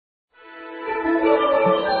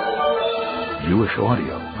Jewish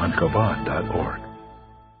audio on Chabad.org.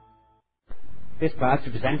 This class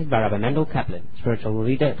is presented by Rabbi Mendel Kaplan, spiritual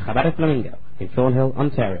leader at Chabad Flamingo in Thornhill,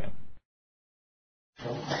 Ontario.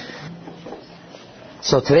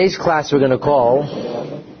 So today's class we're going to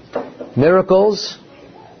call Miracles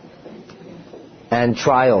and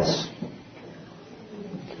Trials.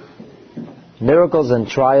 Miracles and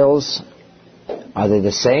trials, are they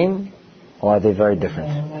the same or are they very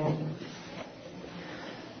different?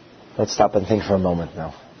 Let's stop and think for a moment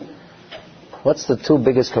now. What's the two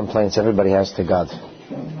biggest complaints everybody has to God?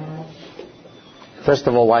 First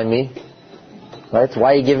of all, why me? Right?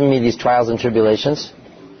 Why are you giving me these trials and tribulations?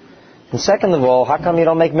 And second of all, how come you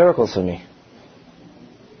don't make miracles for me?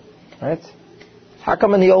 Right? How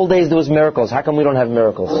come in the old days there was miracles? How come we don't have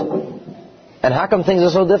miracles? And how come things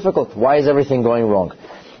are so difficult? Why is everything going wrong?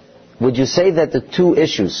 Would you say that the two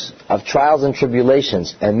issues of trials and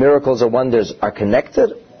tribulations and miracles or wonders are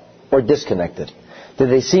connected or disconnected? Do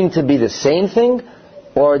they seem to be the same thing,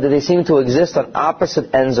 or do they seem to exist on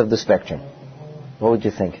opposite ends of the spectrum? What would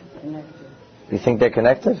you think? Connected. You think they're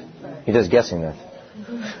connected? You're just guessing that.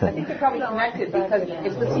 I think they're probably connected because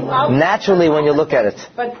it would seem obvious. Naturally, when you look at it.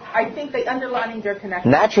 But I think they underlining they're connected.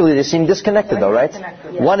 Naturally, they seem disconnected though, right?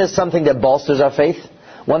 Yes. One is something that bolsters our faith.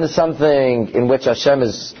 One is something in which Hashem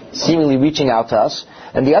is seemingly reaching out to us.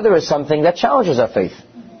 And the other is something that challenges our faith.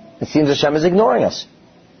 It seems Hashem is ignoring us.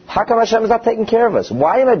 How come Hashem is not taking care of us?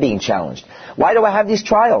 Why am I being challenged? Why do I have these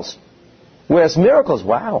trials? Whereas miracles,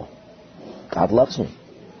 wow, God loves me.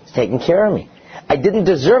 He's taking care of me. I didn't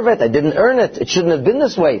deserve it. I didn't earn it. It shouldn't have been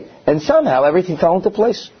this way. And somehow everything fell into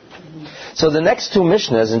place. So the next two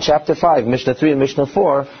Mishnahs in chapter 5, Mishnah 3 and Mishnah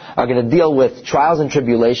 4, are going to deal with trials and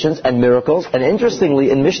tribulations and miracles. And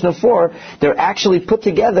interestingly, in Mishnah 4, they're actually put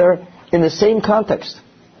together in the same context,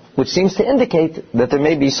 which seems to indicate that there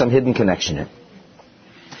may be some hidden connection here.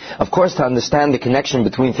 Of course, to understand the connection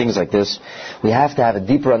between things like this, we have to have a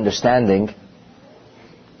deeper understanding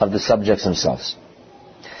of the subjects themselves.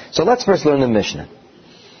 So let's first learn the Mishnah.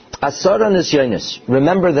 Asara Nisyonis.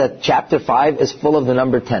 Remember that chapter 5 is full of the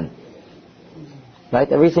number 10.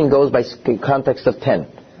 Right? Everything goes by context of 10.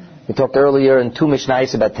 We talked earlier in 2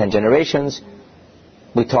 Mishnayos about 10 generations.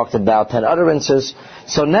 We talked about 10 utterances.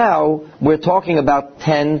 So now we're talking about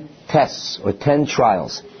 10 tests or 10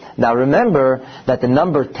 trials. Now remember that the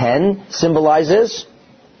number 10 symbolizes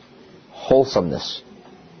wholesomeness,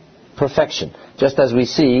 perfection. Just as we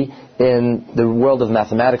see in the world of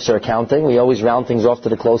mathematics or accounting, we always round things off to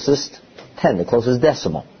the closest 10, the closest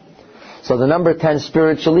decimal. So the number 10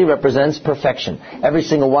 spiritually represents perfection. Every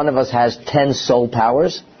single one of us has 10 soul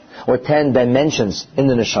powers, or 10 dimensions in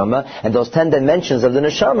the neshama, and those 10 dimensions of the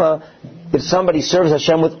neshama, if somebody serves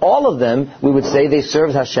Hashem with all of them, we would say they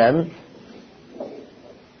served Hashem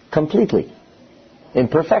completely, in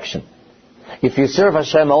perfection. If you serve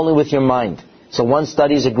Hashem only with your mind, so one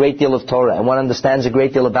studies a great deal of Torah and one understands a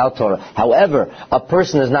great deal about Torah. However, a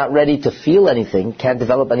person is not ready to feel anything, can't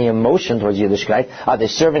develop any emotion towards Yiddishkeit. Are they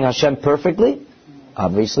serving Hashem perfectly?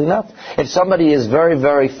 Obviously not. If somebody is very,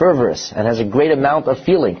 very fervorous and has a great amount of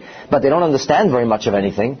feeling, but they don't understand very much of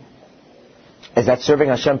anything, is that serving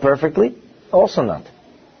Hashem perfectly? Also not.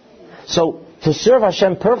 So, to serve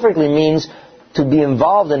Hashem perfectly means to be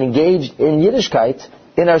involved and engaged in Yiddishkeit,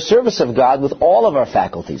 in our service of God with all of our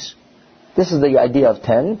faculties. This is the idea of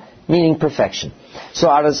 10, meaning perfection. So,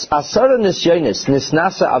 Asara Nisyonis,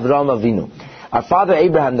 Nisnasa Avraham Avinu. Our father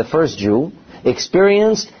Abraham, the first Jew,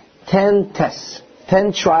 experienced 10 tests,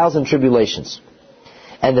 10 trials and tribulations.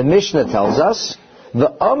 And the Mishnah tells us, the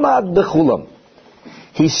Amad Bechulam.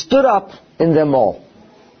 He stood up in them all.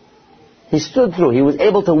 He stood through. He was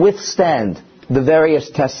able to withstand the various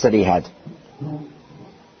tests that he had.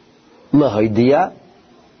 L'hoidia,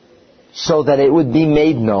 so that it would be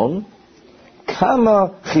made known,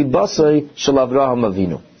 Kama chibasai shel Avraham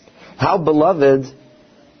Avinu. How beloved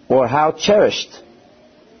or how cherished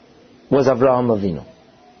was Avraham Avinu?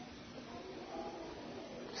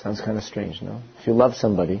 Sounds kind of strange, no? If you love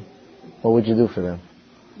somebody, what would you do for them?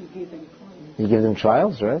 You give them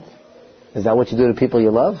trials, right? Is that what you do to people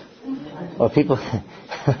you love? Or people...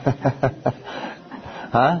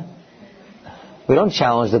 Huh? We don't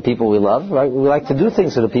challenge the people we love, right? We like to do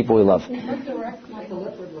things to the people we love.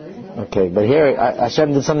 Okay, but here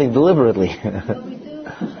Hashem did something deliberately.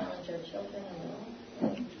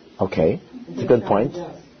 Okay, it's a good point.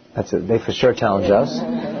 That's it. They for sure challenge us.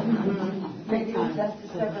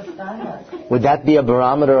 Would that be a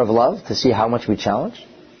barometer of love to see how much we challenge?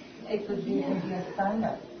 It could be a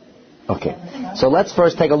standard. Okay, so let's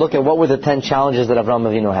first take a look at what were the 10 challenges that Avraham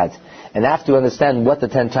Avinu had. And after you understand what the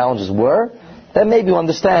 10 challenges were, then maybe you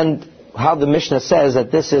understand how the Mishnah says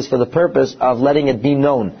that this is for the purpose of letting it be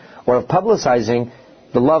known, or of publicizing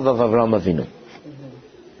the love of Avraham Avinu.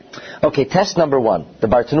 Okay, test number 1. The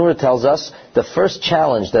Bartanura tells us the first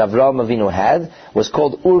challenge that Avraham Avinu had was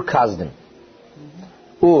called Ur Kasdim.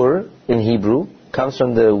 Ur, in Hebrew, comes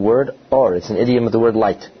from the word or. It's an idiom of the word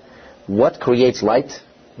light. What creates light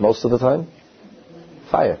most of the time?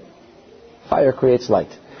 Fire. Fire creates light.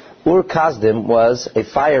 Ur Kasdim was a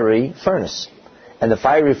fiery furnace. And the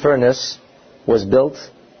fiery furnace was built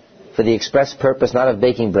for the express purpose not of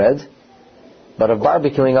baking bread, but of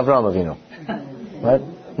barbecuing Avraham Avinu. Right?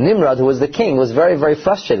 Nimrod, who was the king, was very, very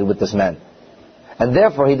frustrated with this man. And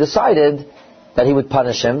therefore he decided that he would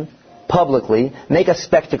punish him publicly, make a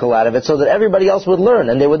spectacle out of it so that everybody else would learn.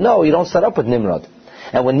 And they would know you don't set up with Nimrod.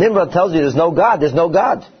 And when Nimrod tells you there's no God, there's no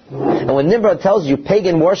God. And when Nimrod tells you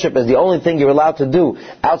pagan worship is the only thing you're allowed to do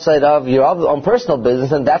outside of your own personal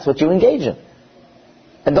business, then that's what you engage in.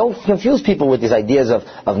 And don't confuse people with these ideas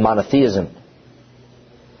of monotheism,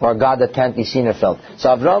 or a God that can't be seen or felt. So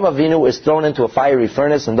Avraham Avinu is thrown into a fiery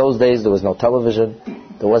furnace. In those days there was no television.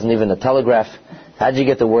 There wasn't even a telegraph. How'd you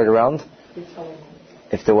get the word around?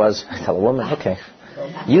 If there was, tell a woman. Okay.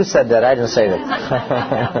 You said that, I didn't say that.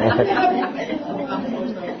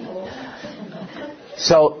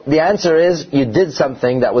 So the answer is, you did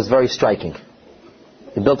something that was very striking.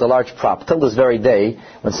 You built a large prop. Till this very day,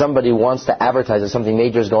 when somebody wants to advertise that something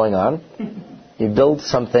major is going on, you build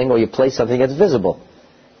something or you place something that's visible.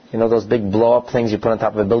 You know those big blow-up things you put on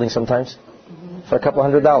top of a building sometimes? For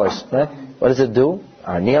 $200, right? What does it do?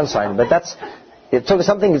 A neon sign. But it took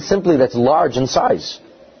something simply that's large in size.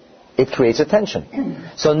 It creates attention.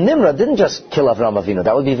 So Nimrod didn't just kill Avraham Avinu.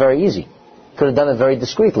 That would be very easy. Could have done it very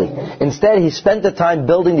discreetly. Instead, he spent the time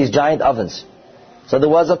building these giant ovens. So there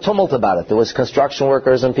was a tumult about it. There was construction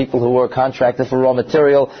workers and people who were contracted for raw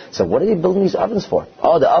material. So what are they building these ovens for?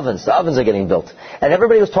 Oh, the ovens. The ovens are getting built. And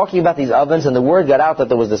everybody was talking about these ovens, and the word got out that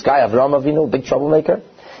there was this guy, Avraham Avinu, a big troublemaker,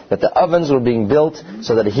 that the ovens were being built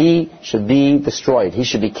so that he should be destroyed. He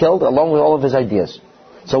should be killed along with all of his ideas.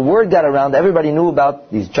 So word got around. Everybody knew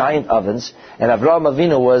about these giant ovens, and Avraham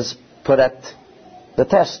Avinu was put at the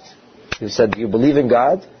test. He said, do you believe in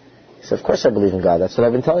God? He said, of course I believe in God. That's what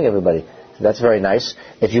I've been telling everybody. That's very nice.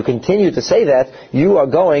 If you continue to say that, you are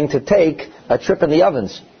going to take a trip in the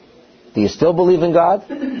ovens. Do you still believe in God?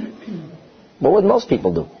 What would most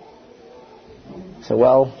people do? So,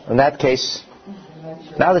 well, in that case,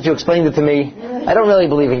 now that you explained it to me, I don't really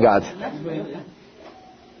believe in God.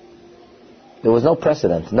 There was no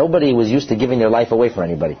precedent. Nobody was used to giving their life away for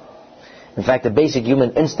anybody. In fact, the basic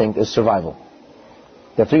human instinct is survival.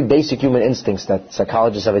 There are 3 basic human instincts that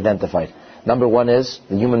psychologists have identified. Number 1 is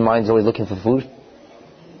the human mind is always looking for food,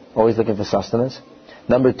 always looking for sustenance.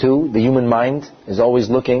 Number 2, the human mind is always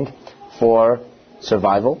looking for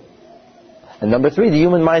survival. And number 3, the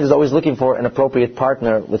human mind is always looking for an appropriate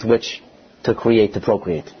partner with which to procreate.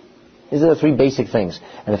 These are the 3 basic things.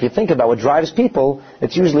 And if you think about what drives people,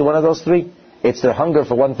 it's usually one of those 3. It's their hunger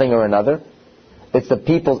for one thing or another. It's the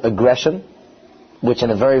people's aggression, which in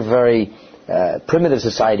a very, very primitive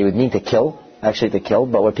society would mean to kill,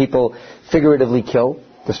 but where people figuratively kill,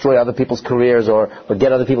 destroy other people's careers or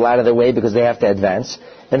get other people out of their way because they have to advance.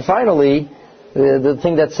 And finally, the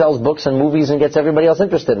thing that sells books and movies and gets everybody else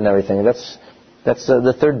interested in everything. That's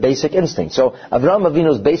the 3rd basic instinct. So Avraham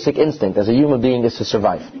Avinu's basic instinct as a human being is to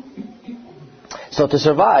survive. So to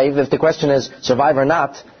survive, if the question is survive or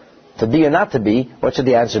not, to be or not to be, what should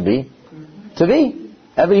the answer be? To be.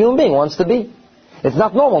 Every human being wants to be. It's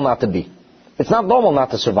not normal not to be. It's not normal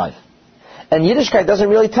not to survive. And Yiddishkeit doesn't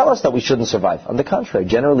really tell us that we shouldn't survive. On the contrary,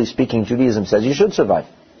 generally speaking, Judaism says you should survive.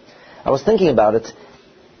 I was thinking about it.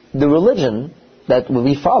 The religion that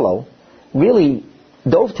we follow really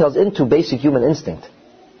dovetails into basic human instinct.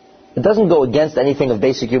 It doesn't go against anything of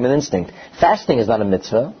basic human instinct. Fasting is not a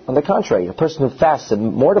mitzvah. On the contrary, a person who fasts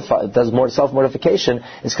and does more self-mortification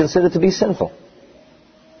is considered to be sinful.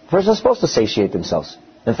 A person is supposed to satiate themselves.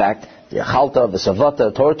 In fact, the Chalta, the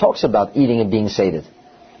Savata, Torah talks about eating and being sated.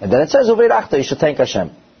 And then it says, Uveirachta, you should thank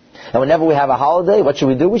Hashem. And whenever we have a holiday, what should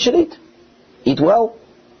we do? We should eat. Eat well,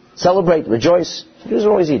 celebrate, rejoice. Jews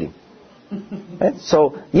are always eating. Right?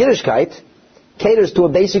 So, Yiddishkeit caters to a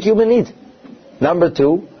basic human need. Number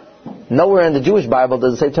 2, nowhere in the Jewish Bible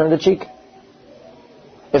does it say turn the cheek.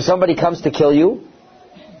 If somebody comes to kill you,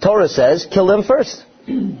 Torah says, kill them first.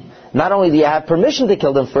 Not only do you have permission to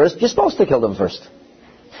kill them first, you're supposed to kill them first.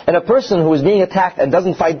 And a person who is being attacked and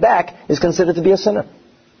doesn't fight back is considered to be a sinner.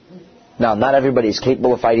 Now, not everybody is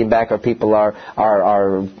capable of fighting back, or people are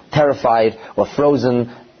terrified or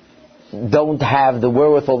frozen, don't have the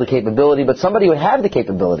wherewithal, the capability, but somebody would have the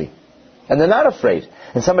capability And they're not afraid.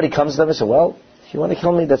 And somebody comes to them and says, well, if you want to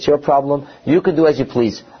kill me, that's your problem. You can do as you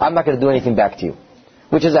please. I'm not going to do anything back to you.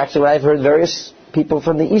 Which is actually what I've heard various people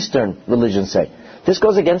from the Eastern religion say. This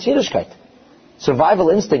goes against Yiddishkeit. Survival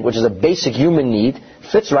instinct, which is a basic human need,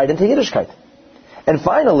 fits right into Yiddishkeit. And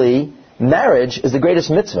finally, marriage is the greatest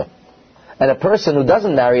mitzvah. And a person who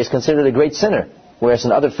doesn't marry is considered a great sinner. Whereas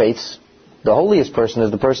in other faiths, the holiest person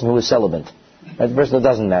is the person who is celibate. Right? The person who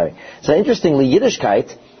doesn't marry. So interestingly,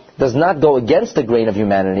 Yiddishkeit does not go against the grain of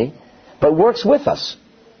humanity, but works with us.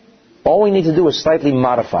 All we need to do is slightly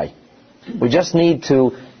modify. We just need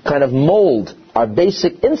to kind of mold our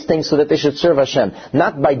basic instincts so that they should serve Hashem.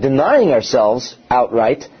 Not by denying ourselves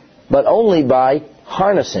outright, but only by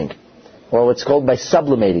harnessing, or what's called by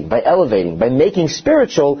sublimating, by elevating, by making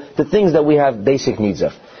spiritual the things that we have basic needs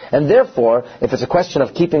of. And therefore, if it's a question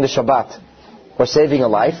of keeping the Shabbat or saving a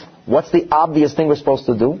life, what's the obvious thing we're supposed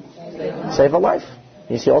to do? Save a life.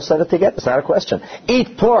 You see, all said it together. It's not a question.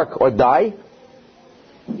 Eat pork or die?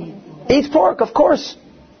 Eat pork, of course.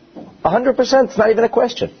 100%. It's not even a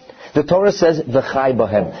question. The Torah says, V'chai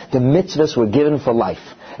bohem. The mitzvahs were given for life.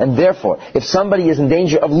 And therefore, if somebody is in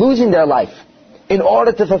danger of losing their life in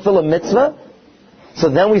order to fulfill a mitzvah, so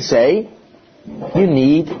then we say, you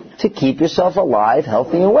need to keep yourself alive,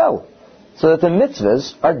 healthy and well, so that the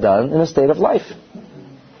mitzvahs are done in a state of life.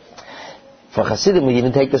 For Hasidim, we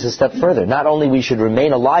even take this a step further. Not only we should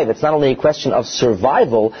remain alive, it's not only a question of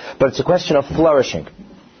survival, but it's a question of flourishing.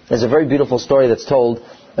 There's a very beautiful story that's told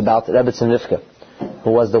about Rebbetzin Rivka,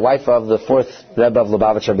 who was the wife of the fourth Rebbe of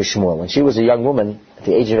Lubavitch, Rabbi Shmuel. When she was a young woman, at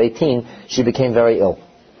the age of 18, she became very ill.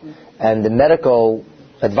 And the medical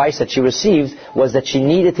advice that she received was that she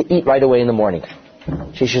needed to eat right away in the morning.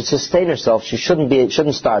 She should sustain herself. She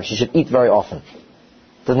shouldn't starve. She should eat very often.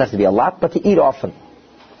 Doesn't have to be a lot, but to eat often.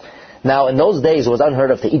 Now, in those days, it was unheard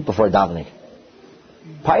of to eat before davening.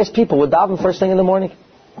 Pious people would daven first thing in the morning.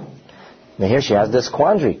 Now here she has this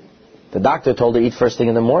quandary. The doctor told her to eat first thing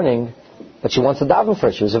in the morning, but she wants to daven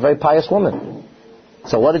first. She was a very pious woman.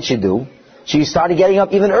 So what did she do? She started getting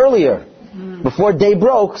up even earlier, before day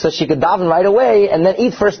broke, so she could daven right away and then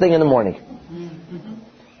eat first thing in the morning.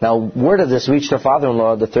 Now, word of this reached her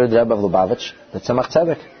father-in-law, the third Rebbe of Lubavitch, the Tzemach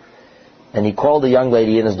Tzedek. And he called the young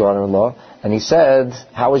lady and his daughter-in-law, and he said,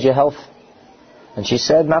 how is your health? And she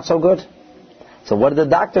said, not so good. So what did the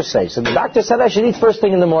doctor say? So the doctor said I should eat first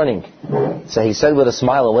thing in the morning. So he said with a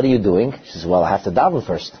smile, what are you doing? She says, well, I have to daven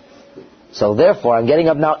first. So therefore, I'm getting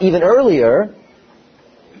up now even earlier.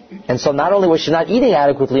 And so not only was she not eating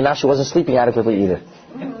adequately, now she wasn't sleeping adequately either.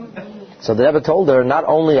 So the Rebbe told her, not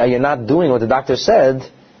only are you not doing what the doctor said,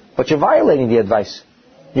 but you're violating the advice.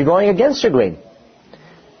 You're going against your grain.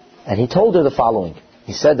 And he told her the following.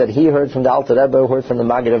 He said that he heard from the Alter Rebbe, who heard from the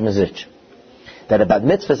Maggid of Mezritch, that about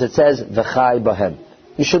mitzvahs it says, V'chai bohem.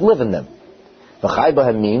 You should live in them. V'chai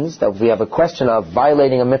bohem means that if we have a question of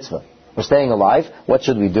violating a mitzvah, we're staying alive, what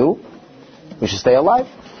should we do? We should stay alive.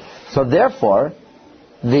 So therefore,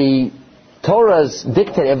 the Torah's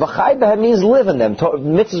dictate, V'chai bohem means live in them.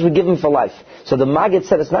 Mitzvahs were given for life. So the Maggid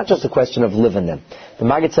said it's not just a question of live in them. The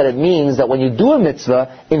Maggid said it means that when you do a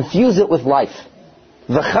mitzvah, infuse it with life.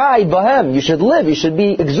 V'chai bohem, you should live, you should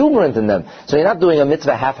be exuberant in them. So you're not doing a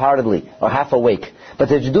mitzvah half-heartedly or half awake, but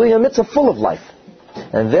that you're doing a mitzvah full of life.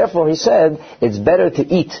 And therefore he said, it's better to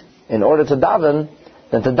eat in order to daven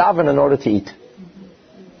than to daven in order to eat.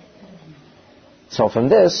 So from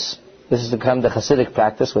this has become the Hasidic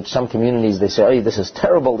practice, which some communities, they say, oh, this is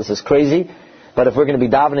terrible, this is crazy, but if we're going to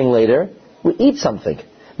be davening later, we eat something.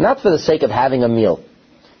 Not for the sake of having a meal,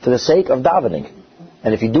 for the sake of davening.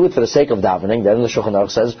 And if you do it for the sake of davening, then the Shulchan Aruch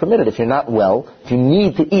says it's permitted. If you're not well, if you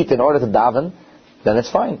need to eat in order to daven, then it's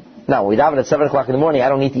fine. Now, when we daven at 7 o'clock in the morning, I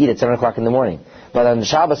don't need to eat at 7 o'clock in the morning. But on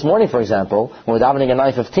Shabbos morning, for example, when we're davening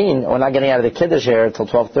at 9:15, we're not getting out of the Kiddush here until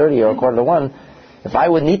 12:30 or a quarter to 1, if I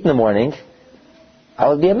wouldn't eat in the morning, I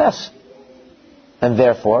would be a mess. And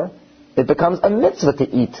therefore, it becomes a mitzvah to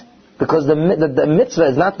eat. Because the mitzvah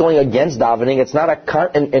is not going against davening, it's not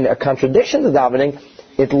a contradiction to davening,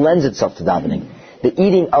 it lends itself to davening. The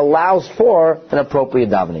eating allows for an appropriate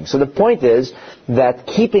davening. So the point is that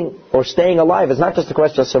keeping or staying alive is not just a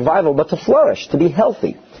question of survival, but to flourish, to be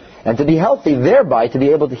healthy. And to be healthy, thereby to be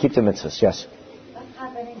able to keep the mitzvahs. Yes? What's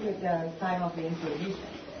happening with the time of the Inquisition?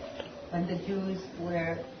 When the Jews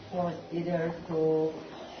were forced either to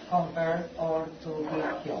convert or to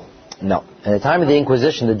be killed? No. At the time of the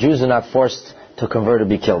Inquisition, the Jews were not forced to convert or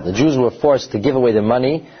be killed. The Jews were forced to give away their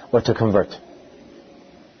money or to convert.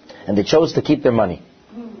 And they chose to keep their money.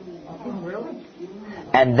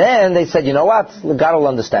 And then they said, you know what? God will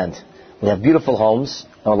understand. We have beautiful homes,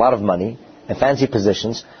 and a lot of money, and fancy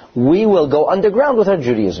positions. We will go underground with our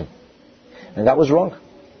Judaism. And that was wrong.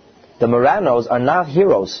 The Marranos are not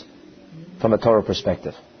heroes from a Torah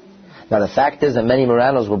perspective. Now the fact is that many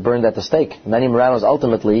Marranos were burned at the stake. Many Marranos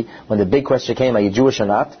ultimately, when the big question came, are you Jewish or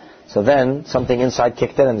not? So then something inside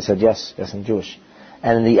kicked in and they said, yes, I'm Jewish.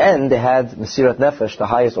 And in the end, they had Mesirat Nefesh, the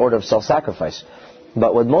highest order of self-sacrifice.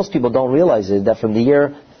 But what most people don't realize is that from the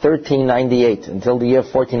year 1398 until the year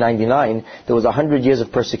 1499, there was 100 years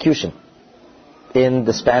of persecution in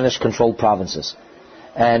the Spanish-controlled provinces.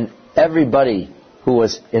 And everybody who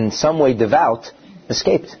was in some way devout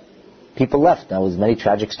escaped. People left. There was many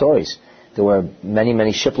tragic stories. There were many,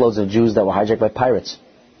 many shiploads of Jews that were hijacked by pirates.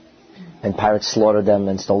 And pirates slaughtered them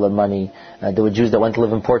and stole their money. There were Jews that went to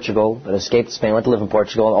live in Portugal, that escaped Spain, went to live in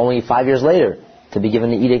Portugal, and only 5 years later to be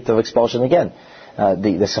given the edict of expulsion again.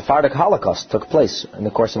 The Sephardic Holocaust took place in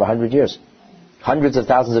the course of 100 years. Hundreds of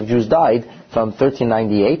thousands of Jews died from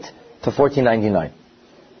 1398 to 1499.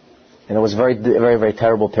 And it was a very, very, very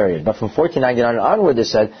terrible period. But from 1499 onward, they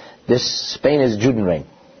said, this Spain is Judenrein.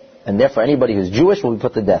 And therefore anybody who's Jewish will be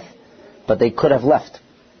put to death. But they could have left.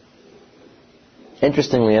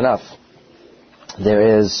 Interestingly enough,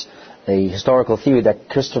 there is a historical theory that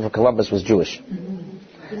Christopher Columbus was Jewish.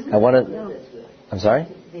 Mm-hmm. I'm sorry?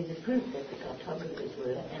 There's a proof that the cartographers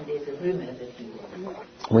were, and there's a rumor that he was.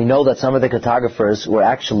 We know that some of the cartographers were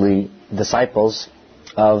actually disciples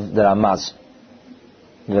of the Ramaz,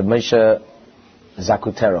 the Moshe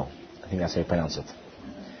Zakutero. I think that's how you pronounce it.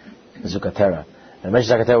 Zucatera. And Moshe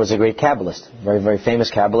Zakutero was a great Kabbalist, very, very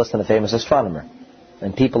famous Kabbalist and a famous astronomer.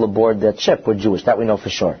 And people aboard that ship were Jewish. That we know for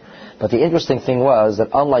sure. But the interesting thing was that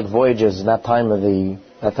unlike voyages in that time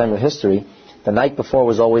of history, the night before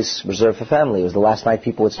was always reserved for family. It was the last night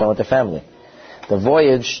people would spend with their family. The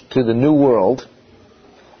voyage to the New World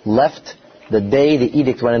left the day the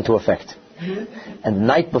edict went into effect. And the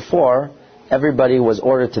night before, everybody was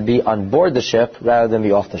ordered to be on board the ship rather than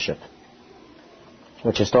be off the ship.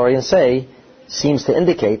 Which historians say seems to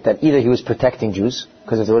indicate that either he was protecting Jews,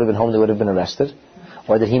 because if they would have been home they would have been arrested,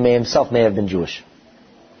 or that he himself may have been Jewish.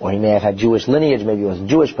 Or he may have had Jewish lineage, maybe he wasn't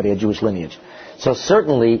Jewish, but he had Jewish lineage. So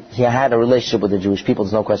certainly he had a relationship with the Jewish people,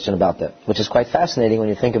 there's no question about that. Which is quite fascinating when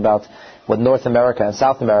you think about what North America and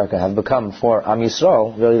South America have become for Am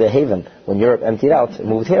Yisrael, really the haven. When Europe emptied out, it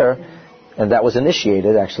moved here, and that was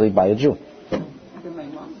initiated actually by a Jew.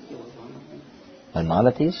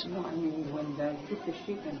 Maimonides? No, I mean when they took the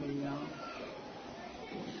ship and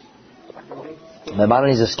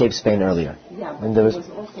Maimonides escaped Spain earlier. Yeah, but he was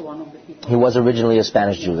also one of the people. He was originally a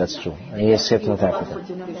Spanish Jew, that's true. And he escaped North Africa.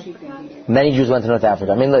 Many Jews went to North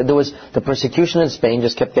Africa. I mean, there was the persecution in Spain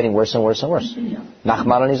just kept getting worse and worse and worse.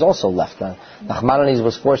 Nachmanides also left. Nachmanides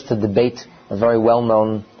was forced to debate a very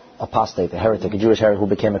well-known apostate, a heretic, a Jewish heretic who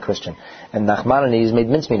became a Christian. And Nachmanides made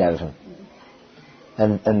mincemeat out of him.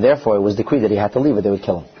 And therefore it was decreed that he had to leave or they would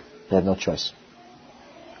kill him. They had no choice.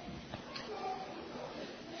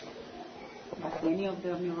 But many of the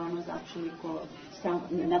Miranos actually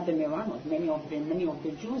not the Miranos, many of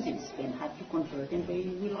the Jews in Spain had to convert and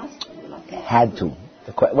we lost them. Had to.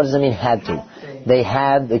 What does it mean, had to?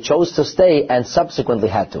 They chose to stay and subsequently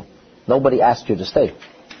had to. Nobody asked you to stay.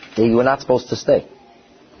 You were not supposed to stay.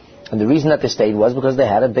 And the reason that they stayed was because they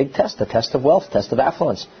had a big test, a test of wealth, test of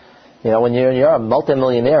affluence. You know, when you're a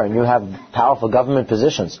multimillionaire and you have powerful government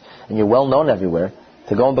positions and you're well known everywhere,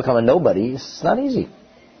 to go and become a nobody, it's not easy.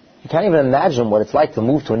 You can't even imagine what it's like to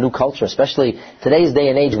move to a new culture, especially today's day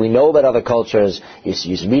and age. We know about other cultures.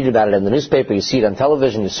 You read about it in the newspaper, you see it on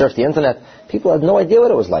television, you surf the internet. People have no idea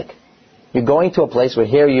what it was like. You're going to a place where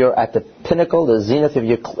here you're at the pinnacle, the zenith of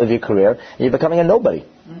your career, and you're becoming a nobody,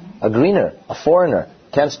 a greener, a foreigner,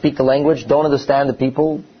 can't speak the language, don't understand the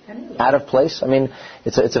people, out of place. I mean,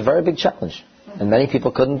 it's a very big challenge, and many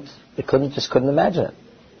people couldn't imagine it,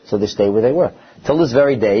 so they stayed where they were. Till this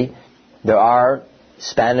very day, there are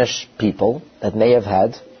Spanish people that may have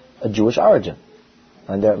had a Jewish origin,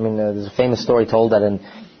 and there's a famous story told that in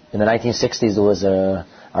the 1960s there was a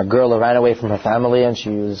girl who ran away from her family, and she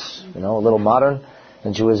was a little modern,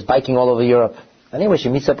 and she was biking all over Europe. Anyway, she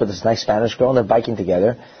meets up with this nice Spanish girl, and they're biking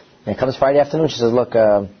together. And it comes Friday afternoon, she says, look,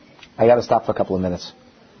 I got to stop for a couple of minutes.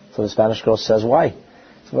 So the Spanish girl says, why?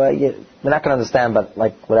 So, well, we're not going to understand, but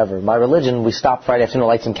whatever. My religion, we stop Friday afternoon to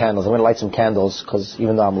light some candles. I'm going to light some candles, because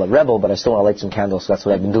even though I'm a rebel, but I still want to light some candles, so that's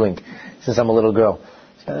what I've been doing since I'm a little girl.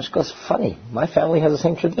 The Spanish girl goes, funny, my family has the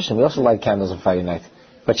same tradition. We also light candles on Friday night.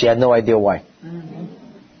 But she had no idea why. Mm-hmm.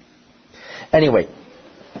 Anyway,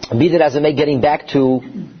 be that as it may, getting back to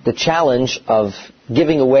the challenge of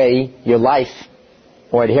giving away your life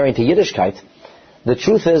or adhering to Yiddishkeit, the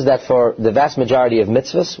truth is that for the vast majority of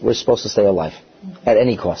mitzvahs, we're supposed to stay alive at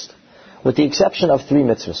any cost, with the exception of 3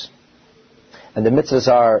 mitzvahs. And the mitzvahs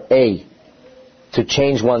are A, to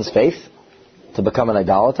change one's faith, to become an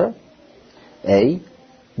idolater. A.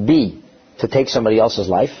 B. To take somebody else's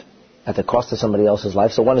life at the cost of somebody else's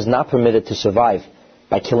life. So one is not permitted to survive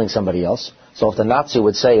by killing somebody else. So if the Nazi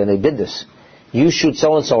would say, and they did this, you shoot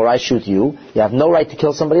so-and-so or I shoot you, you have no right to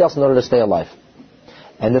kill somebody else in order to stay alive.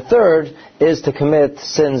 And the third is to commit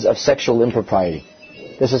sins of sexual impropriety.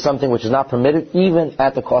 This is something which is not permitted even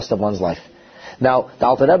at the cost of one's life. Now, the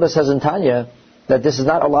Alter Rebbe says in Tanya that this is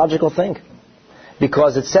not a logical thing,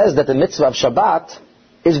 because it says that the mitzvah of Shabbat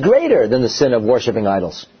is greater than the sin of worshipping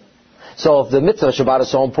idols. So if the mitzvah of Shabbat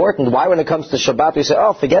is so important, why when it comes to Shabbat we say,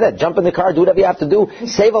 oh, forget it, jump in the car, do whatever you have to do,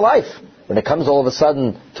 save a life. When it comes all of a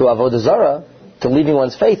sudden to Avodah Zarah, to leaving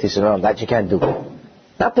one's faith, he said, no, that you can't do.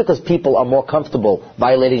 Not because people are more comfortable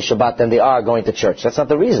violating Shabbat than they are going to church. That's not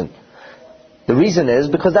the reason. The reason is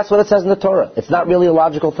because that's what it says in the Torah. It's not really a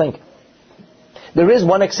logical thing. There is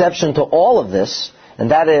one exception to all of this,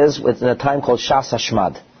 and that is within a time called Shas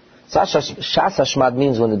Hashmad. Shas Hashmad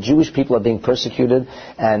means when the Jewish people are being persecuted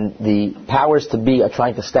and the powers to be are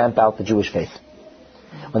trying to stamp out the Jewish faith.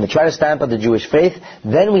 When they try to stamp out the Jewish faith,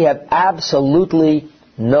 then we have absolutely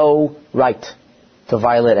no right to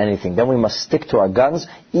violate anything. Then we must stick to our guns.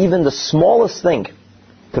 Even the smallest thing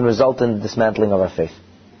can result in the dismantling of our faith.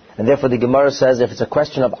 And therefore the Gemara says if it's a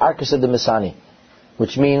question of Arkasa de Misani,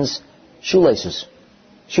 which means shoelaces,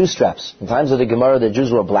 shoe straps. In times of the Gemara, the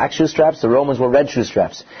Jews wore black shoe straps, the Romans wore red shoe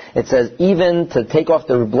straps. It says even to take off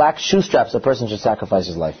the black shoe straps, a person should sacrifice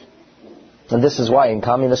his life. And this is why in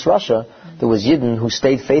communist Russia, there was Yidden who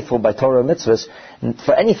stayed faithful by Torah mitzvahs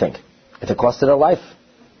for anything, if it costed their life.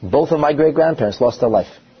 Both of my great-grandparents lost their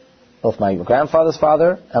life. Both my grandfather's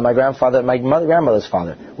father and my grandmother's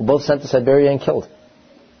father were both sent to Siberia and killed.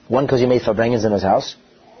 One because he made farbrengens in his house.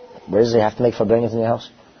 Where does he have to make farbrengens in your house?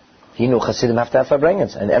 He knew Hasidim have to have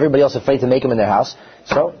farbrengens, and everybody else afraid to make them in their house.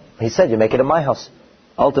 So he said, you make it in my house.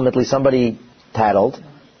 Ultimately, somebody tattled,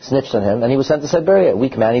 snitched on him, and he was sent to Siberia. A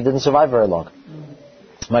weak man, he didn't survive very long.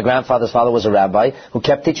 My grandfather's father was a rabbi who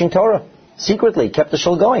kept teaching Torah. Secretly, kept the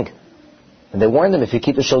shul going. And they warned him, if you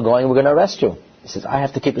keep the shul going, we're going to arrest you. He says, I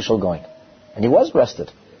have to keep the shul going. And he was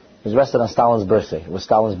arrested. He was arrested on Stalin's birthday. It was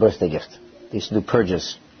Stalin's birthday gift. They used to do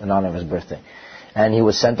purges in honor of his birthday. And he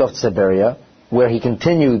was sent off to Siberia, where he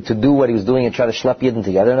continued to do what he was doing and try to schlep Yidden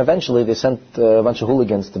together. And eventually they sent a bunch of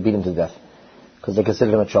hooligans to beat him to death, because they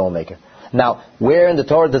considered him a troublemaker. Now, where in the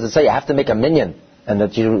Torah does it say you have to make a minyan, and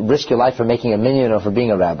that you risk your life for making a minyan or for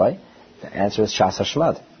being a rabbi? The answer is Shas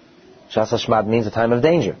Hashmad. Shas Hashmad means a time of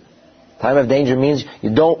danger. Time of danger means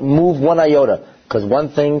you don't move one iota, because one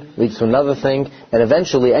thing leads to another thing, and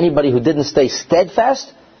eventually anybody who didn't stay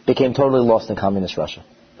steadfast became totally lost in communist Russia.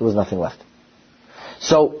 There was nothing left.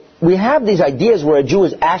 So we have these ideas where a Jew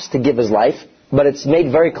is asked to give his life, but it's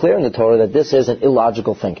made very clear in the Torah that this is an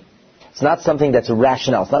illogical thing. It's not something that's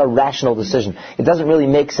rational. It's not a rational decision. It doesn't really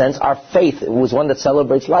make sense. Our faith was one that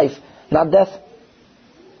celebrates life, not death.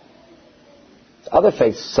 Other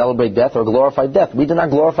faiths celebrate death or glorify death. We do not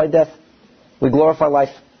glorify death. We glorify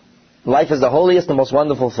life. Life is the holiest and most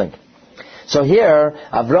wonderful thing. So here,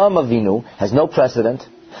 Avraham Avinu has no precedent.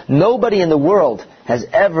 Nobody in the world has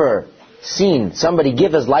ever seen somebody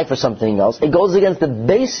give his life for something else. It goes against the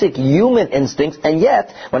basic human instincts, and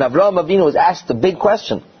yet, when Avraham Avinu was asked the big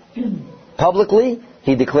question, publicly,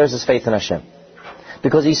 he declares his faith in Hashem.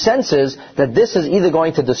 Because he senses that this is either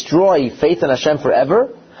going to destroy faith in Hashem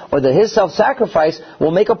forever, or that his self-sacrifice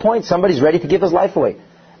will make a point. Somebody's ready to give his life away.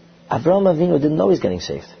 Avraham Avinu didn't know he's getting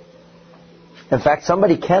saved. In fact,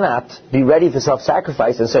 somebody cannot be ready for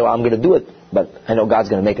self-sacrifice and say, well, I'm going to do it, but I know God's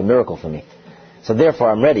going to make a miracle for me. So therefore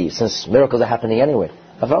I'm ready, since miracles are happening anyway.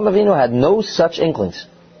 Avraham Avinu had no such inklings.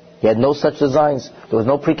 He had no such designs. There was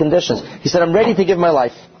no preconditions. He said, I'm ready to give my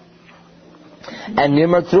life. And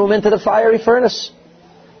Nimrod threw him into the fiery furnace.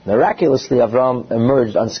 Miraculously, Avraham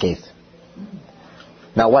emerged unscathed.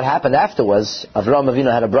 Now what happened after was, Avraham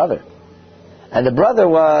Avinu had a brother. And the brother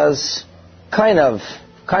was kind of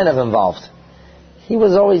involved. He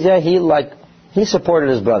was always, he supported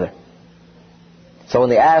his brother. So when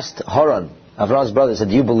they asked Haran, Avram's brother, said,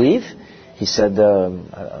 do you believe? He said, I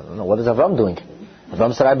don't know, what is Avram doing?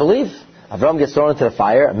 Avram said, I believe. Avram gets thrown into the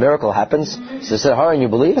fire, a miracle happens. He said, Haran, you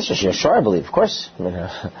believe? He said, yeah, sure, I believe, of course.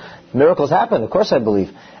 Miracles happen, of course I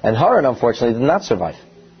believe. And Haran, unfortunately, did not survive.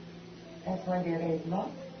 That's why they raised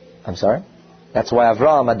Lot? I'm sorry? That's why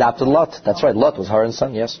Avram adopted Lot. That's right, Lot was Haran's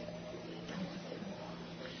son, yes.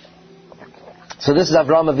 So this is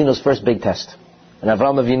Avraham Avinu's first big test. And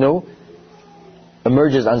Avraham Avinu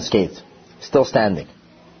emerges unscathed, still standing.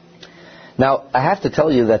 Now, I have to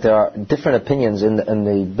tell you that there are different opinions in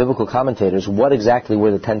the biblical commentators what exactly were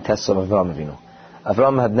the 10 tests of Avraham Avinu.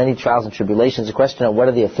 Avram had many trials and tribulations. The question of what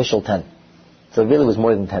are the official 10? So it really was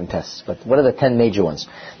more than 10 tests. But what are the 10 major ones?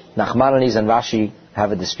 Nachmanides and Rashi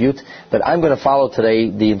have a dispute. But I'm going to follow today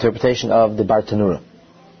the interpretation of the Bartanura.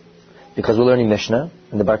 Because we're learning Mishnah.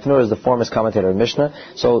 And the Bartanura is the foremost commentator of Mishnah.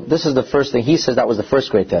 So this is the first thing. He says that was the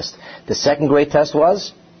first great test. The second great test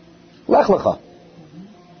was Lech Lecha.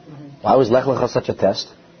 Why was Lech Lecha such a test?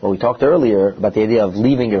 Well, we talked earlier about the idea of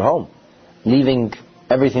leaving your home. Leaving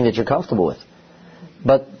everything that you're comfortable with.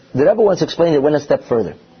 But the Rebbe once explained it went a step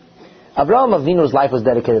further. Avraham Avinu's life was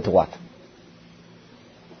dedicated to what?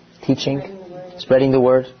 Teaching, spreading the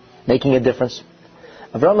word, making a difference.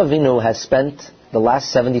 Avraham Avinu has spent the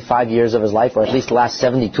last 75 years of his life, or at least the last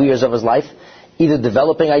 72 years of his life, either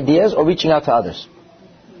developing ideas or reaching out to others.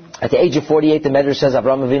 At the age of 48, the Medrash says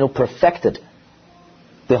Avraham Avinu perfected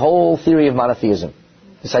the whole theory of monotheism,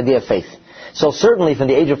 this idea of faith. So certainly from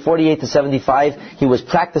the age of 48 to 75, he was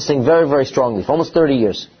practicing very, very strongly for almost 30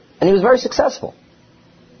 years. And he was very successful.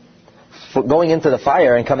 For going into the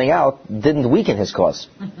fire and coming out didn't weaken his cause,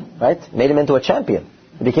 right? Made him into a champion.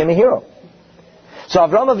 He became a hero. So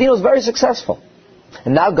Avraham Avinu was very successful.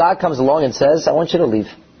 And now God comes along and says, I want you to leave.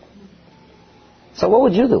 So what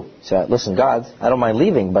would you do? Say, listen, God, I don't mind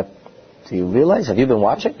leaving, but do you realize, have you been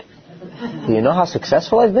watching? Do you know how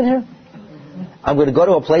successful I've been here? I'm going to go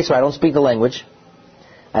to a place where I don't speak the language.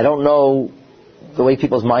 I don't know the way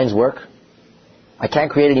people's minds work. I can't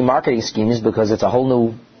create any marketing schemes because it's a whole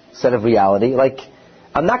new set of reality.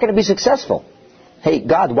 I'm not going to be successful. Hey,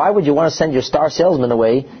 God, why would you want to send your star salesman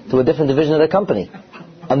away to a different division of the company?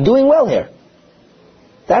 I'm doing well here.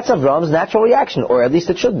 That's Avram's natural reaction, or at least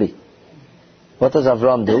it should be. What does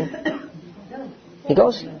Avram do? He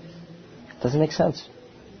goes, doesn't make sense.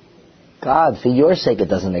 God, for your sake it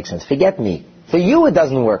doesn't make sense. Forget me. For you it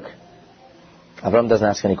doesn't work. Avram doesn't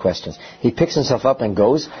ask any questions. He picks himself up and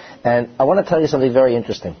goes. And I want to tell you something very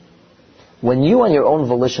interesting. When you on your own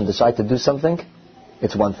volition decide to do something,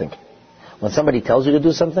 it's one thing. When somebody tells you to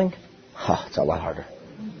do something, it's a lot harder.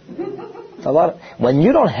 When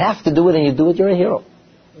you don't have to do it and you do it, you're a hero.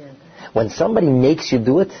 When somebody makes you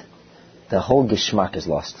do it, the whole geschmack is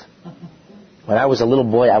lost. When I was a little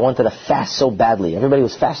boy, I wanted to fast so badly. Everybody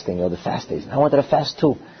was fasting, the fast days. I wanted to fast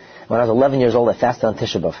too. When I was 11 years old, I fasted on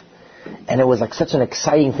Tisha B'Av. And it was such an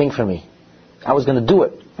exciting thing for me. I was going to do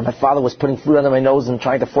it. And my father was putting food under my nose and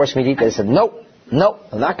trying to force me to eat. I said, no,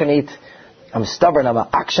 I'm not going to eat. I'm stubborn, I'm an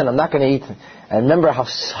action, I'm not going to eat. I remember how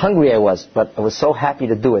hungry I was, but I was so happy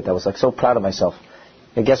to do it. I was so proud of myself.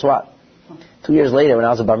 And guess what? 2 years later, when I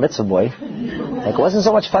was a bar mitzvah boy, it wasn't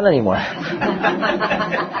so much fun anymore.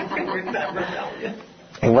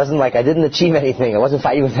 It wasn't like I didn't achieve anything. I wasn't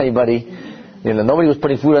fighting with anybody. Nobody was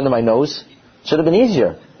putting food under my nose. It should have been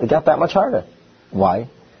easier. It got that much harder. Why?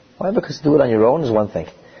 Because to do it on your own is one thing.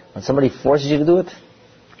 When somebody forces you to do it,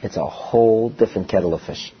 it's a whole different kettle of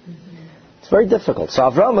fish. It's very difficult. So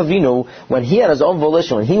Avraham Avinu, when he had his own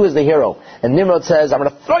volition, when he was the hero, and Nimrod says, I'm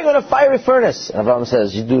going to throw you in a fiery furnace. And Avraham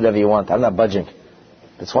says, you do whatever you want. I'm not budging.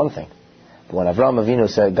 That's one thing. But when Avraham Avinu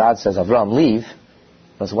said, God says, Avraham, leave.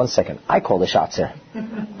 He goes, 1 second. I call the shots here.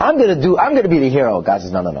 I'm going to be the hero. God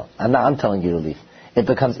says, no. I'm telling you to leave. It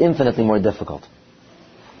becomes infinitely more difficult.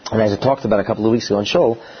 And as I talked about a couple of weeks ago in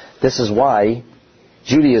Shul, this is why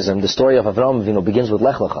Judaism, the story of Avraham Avinu, begins with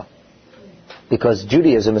Lech Lecha. Because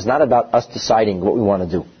Judaism is not about us deciding what we want to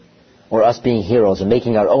do, or us being heroes and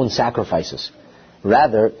making our own sacrifices.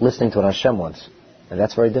 Rather, listening to what Hashem wants. And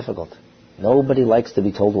that's very difficult. Nobody likes to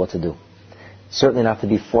be told what to do. Certainly not to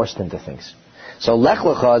be forced into things. So Lech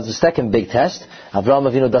Lecha is the second big test. Avraham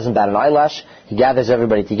Avinu doesn't bat an eyelash. He gathers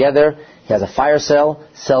everybody together. He has a fire sale,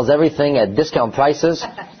 sells everything at discount prices.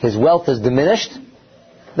 His wealth is diminished.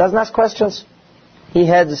 Doesn't ask questions. He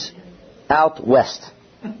heads out west.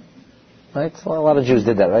 Right? Well, a lot of Jews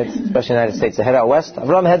did that, right? Especially in the United States. They head out west.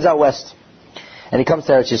 Avraham heads out west. And he comes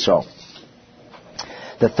to Eretz Yisrael.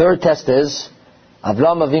 The third test is,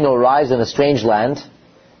 Avraham Avinu arrives in a strange land.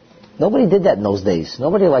 Nobody did that in those days.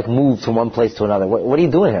 Nobody moved from one place to another. What are you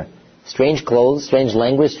doing here? Strange clothes, strange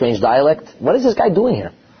language, strange dialect. What is this guy doing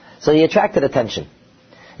here? So he attracted attention.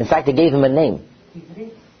 In fact, they gave him a name.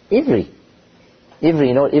 Ivri. Ivri,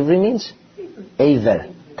 you know what Ivri means?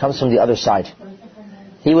 Aver. Comes from the other side.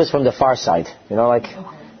 He was from the far side.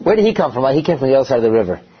 Where did he come from? He came from the other side of the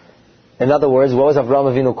river. In other words, what was Avraham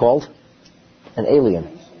Avinu called? An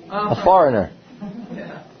alien. A foreigner.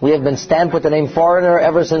 We have been stamped with the name foreigner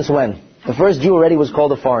ever since when? The first Jew already was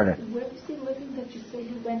called a foreigner. Where was he living that you say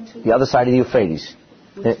he went to? The other side of the Euphrates.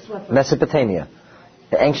 Mesopotamia.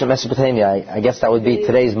 The ancient Mesopotamia, I guess that would be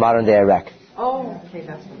today's modern day Iraq. Oh, okay,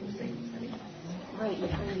 that's what you're saying.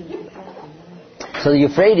 So the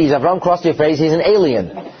Euphrates, Avram crossed the Euphrates, he's an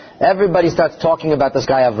alien. Everybody starts talking about this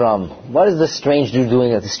guy Avram. What is this strange dude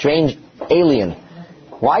doing? This strange alien.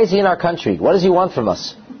 Why is he in our country? What does he want from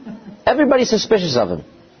us? Everybody's suspicious of him.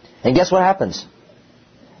 And guess what happens?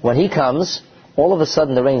 When he comes, all of a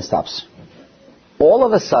sudden the rain stops. All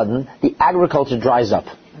of a sudden, the agriculture dries up.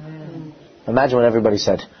 Imagine what everybody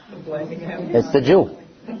said. It's the Jew.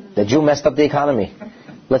 The Jew messed up the economy.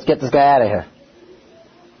 Let's get this guy out of here.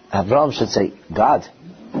 Avram should say, God,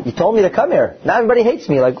 you told me to come here. Now everybody hates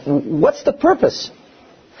me. Like, what's the purpose?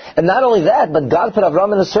 And not only that, but God put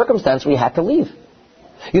Avram in a circumstance where he had to leave.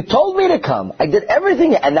 You told me to come. I did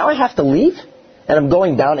everything, and now I have to leave? And I'm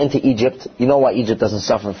going down into Egypt. You know why Egypt doesn't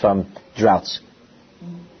suffer from droughts?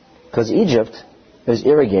 Because Egypt is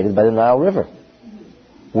irrigated by the Nile River.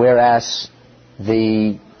 Whereas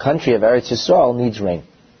the country of Eretz Yisrael needs rain.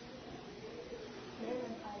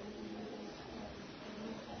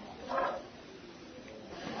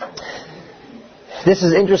 This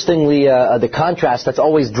is interestingly the contrast that's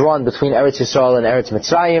always drawn between Eretz Yisrael and Eretz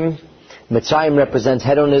Mitzrayim. Mitzrayim represents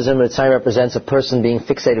hedonism. Mitzrayim represents a person being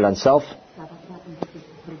fixated on self.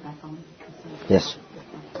 Yes.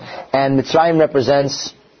 And Mitzrayim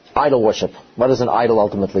represents idol worship. What is an idol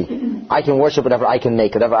ultimately? I can worship whatever I can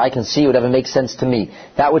make, whatever I can see, whatever makes sense to me.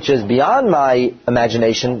 That which is beyond my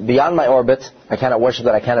imagination, beyond my orbit, I cannot worship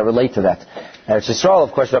that, I cannot relate to that. Eretz Yisrael,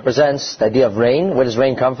 of course, represents the idea of rain. Where does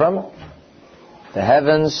rain come from? The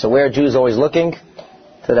heavens. So where are Jews always looking?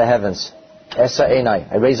 To the heavens. Esa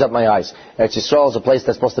Einai. I raise up my eyes. Eretz Yisrael is a place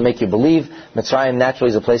that's supposed to make you believe. Mitzrayim naturally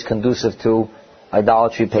is a place conducive to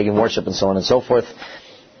idolatry, pagan worship, and so on and so forth.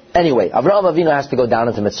 Anyway, Avraham Avinu has to go down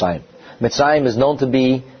into Mitzrayim. Mitzrayim is known to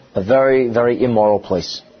be a very, very immoral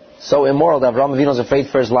place. So immoral that Avraham Avinu is afraid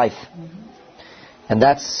for his life. And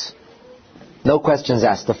that's no questions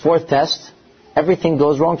asked. The fourth test, everything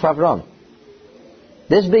goes wrong for Avraham.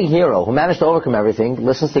 This big hero who managed to overcome everything,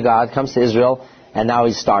 listens to God, comes to Israel, and now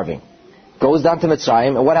he's starving. Goes down to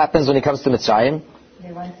Mitzrayim, and what happens when he comes to Mitzrayim?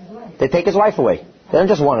 They take his wife away. They don't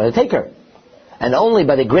just want her, they take her. And only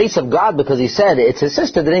by the grace of God, because he said it's his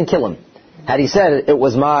sister, they didn't kill him. Had he said it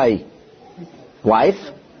was my wife,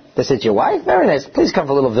 they said, your wife? Very nice. Please come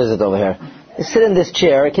for a little visit over here. Sit in this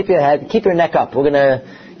chair, keep your neck up. We're going to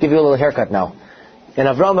give you a little haircut now. And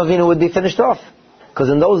Avraham Avinu would be finished off. Because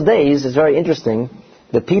in those days, it's very interesting,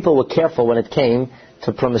 the people were careful when it came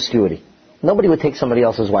to promiscuity. Nobody would take somebody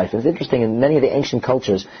else's wife. It's interesting, in many of the ancient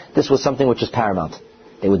cultures, this was something which was paramount.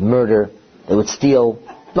 They would murder, they would steal,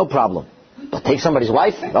 no problem. But take somebody's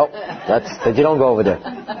wife? No, you don't go over there.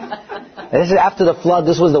 And this is after the flood.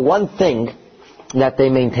 This was the one thing that they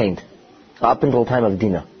maintained up until the time of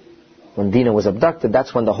Dinah. When Dinah was abducted,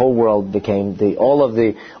 that's when the whole world became the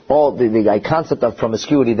concept of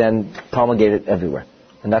promiscuity then promulgated everywhere.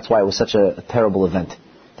 And that's why it was such a terrible event.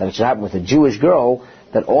 That it should happen with a Jewish girl,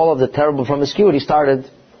 that all of the terrible promiscuity started,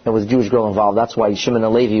 there was a Jewish girl involved. That's why Shimon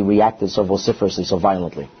and Levi reacted so vociferously, so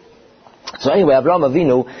violently. So anyway, Avraham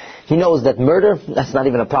Avinu, he knows that murder, that's not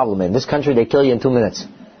even a problem. In this country, they kill you in 2 minutes.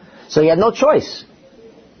 So he had no choice.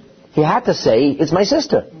 He had to say, it's my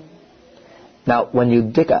sister. Now, when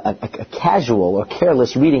you take a casual or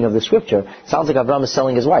careless reading of the scripture, it sounds like Avraham is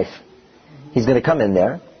selling his wife. He's going to come in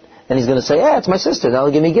there, and he's going to say, yeah, it's my sister, now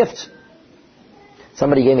they'll give me gifts.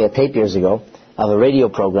 Somebody gave me a tape years ago of a radio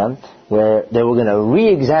program where they were going to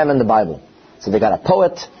re-examine the Bible. So they got a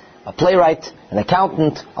poet, a playwright, an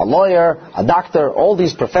accountant, a lawyer, a doctor, all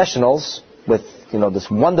these professionals with, this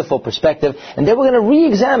wonderful perspective, and they were going to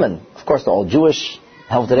re-examine. Of course, they're all Jewish,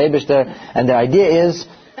 Helf der Eibishter, and their idea is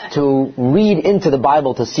to read into the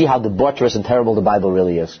Bible to see how debaucherous and terrible the Bible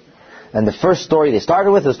really is. And the first story they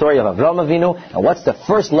started with, the story of Avraham Avinu, and what's the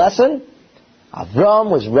first lesson? Avraham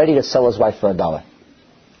was ready to sell his wife for $1.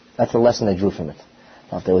 That's the lesson they drew from it.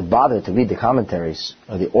 Now, if they would bother to read the commentaries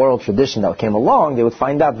or the oral tradition that came along, they would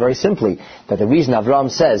find out very simply that the reason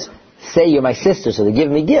Avraham says, say you're my sister so they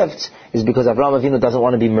give me gifts, is because Avraham Avinu doesn't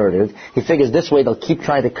want to be murdered. He figures this way they'll keep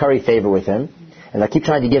trying to curry favor with him, and they'll keep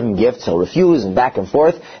trying to give him gifts, he'll refuse, and back and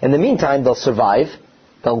forth. In the meantime, they'll survive,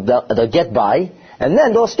 they'll get by, and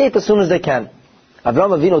then they'll escape as soon as they can.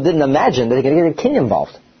 Avraham Avinu didn't imagine that they could get a king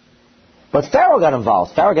involved. But Pharaoh got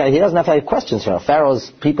involved. He doesn't have to have questions for her. Pharaoh's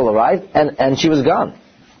people arrived, and she was gone.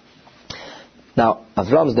 Now,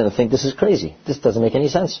 Avraham's going to think this is crazy. This doesn't make any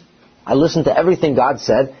sense. I listened to everything God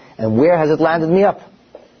said, and where has it landed me up?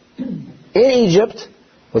 In Egypt,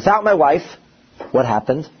 without my wife, what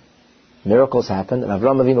happened? Miracles happened, and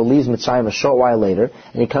Avraham Avinu leaves Mitzrayim a short while later,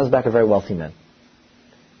 and he comes back a very wealthy man.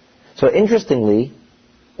 So interestingly,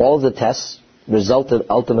 all of the tests resulted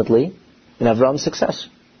ultimately in Avraham's success.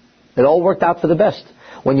 It all worked out for the best.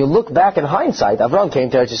 When you look back in hindsight, Avram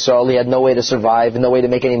came to Eretz Yisrael, he had no way to survive, no way to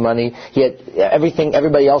make any money. He had everything,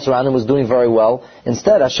 everybody else around him was doing very well.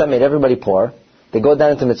 Instead, Hashem made everybody poor. They go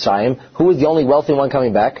down into Mitzrayim. Who was the only wealthy one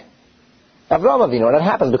coming back? Avram Avinu. And that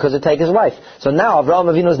happens because they take his wife. So now Avram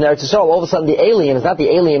Avinu is in Eretz Yisrael. All of a sudden the alien is not the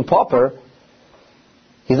alien pauper.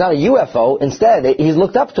 He's not a UFO. Instead, he's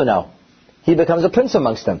looked up to now. He becomes a prince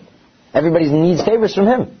amongst them. Everybody needs favors from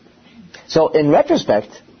him. So in retrospect,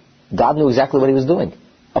 God knew exactly what he was doing.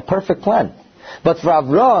 A perfect plan. But for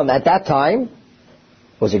Avram at that time,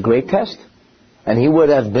 it was a great test. And he would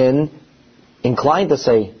have been inclined to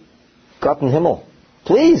say, Gott in Himmel,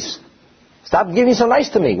 please, stop being so nice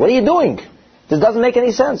to me. What are you doing? This doesn't make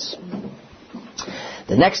any sense.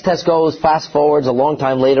 The next test goes, fast forwards, a long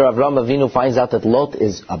time later, Avram Avinu finds out that Lot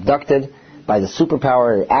is abducted by the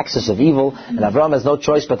superpower, the axis of evil, and Avram has no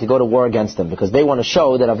choice but to go to war against them, because they want to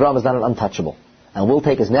show that Avram is not an untouchable. And we'll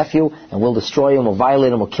take his nephew, and we'll destroy him, we'll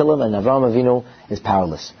violate him, we'll kill him, and Avram Avinu is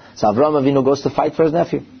powerless. So Avram Avinu goes to fight for his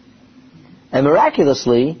nephew. And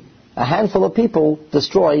miraculously, a handful of people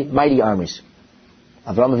destroy mighty armies.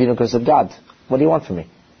 Avram Avinu could have said, God, what do you want from me?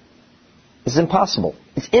 This is impossible.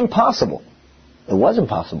 It's impossible. It was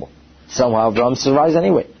impossible. Somehow Avram survives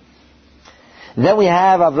anyway. Then we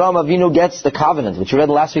have Avram Avinu gets the covenant, which we read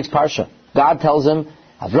in last week's Parsha. God tells him,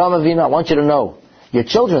 Avram Avinu, I want you to know, your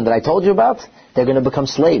children that I told you about, they're going to become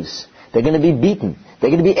slaves. They're going to be beaten. They're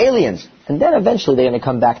going to be aliens. And then eventually they're going to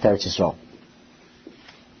come back to Eretz Yisrael.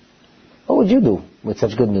 What would you do with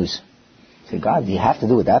such good news? Say, God, do you have to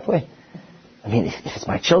do it that way? I mean, if it's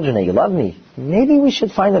my children and you love me, maybe we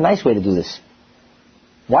should find a nice way to do this.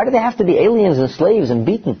 Why do they have to be aliens and slaves and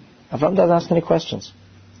beaten? Avram doesn't ask any questions.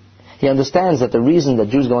 He understands that the reason that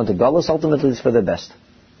Jews go into Galus ultimately is for their best,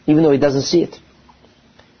 even though he doesn't see it.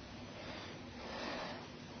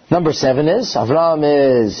 Number 7 is, Avram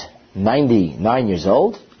is 99 years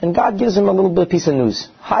old, and God gives him a little bit of piece of news.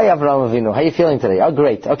 Hi Avram Avinu, how are you feeling today? Oh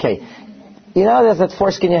great, okay. You know there's that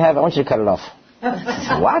foreskin you have, I want you to cut it off.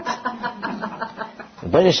 What?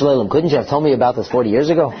 Couldn't you have told me about this 40 years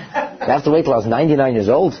ago? I have to wait till I was 99 years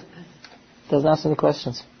old. Doesn't ask any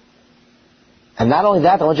questions. And not only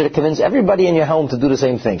that, I want you to convince everybody in your home to do the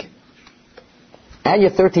same thing. And your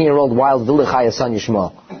 13-year-old wild Vilachaya son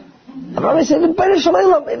Yishmael. Avram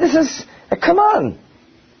said, this is, come on.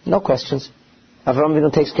 No questions. Avram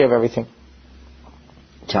Avinu takes care of everything.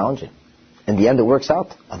 Challenging. In the end it works out.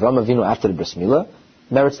 Avram Avinu after the Bris Milah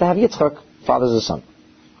merits to have Yitzchak, father's a son.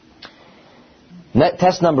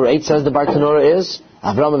 Test number 8 says the Bar Tanura is,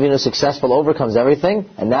 Avram Avinu is successful, overcomes everything,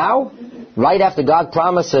 and now, right after God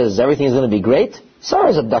promises everything is going to be great, Sarah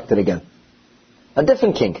is abducted again. A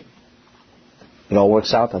different king. It all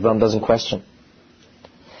works out. Avram doesn't question.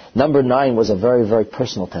 Number 9 was a very, very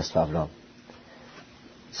personal test for Avram.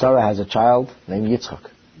 Sarah has a child named Yitzchak.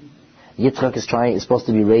 Yitzchak is supposed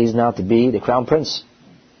to be raised now to be the crown prince,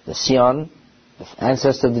 the Sion, the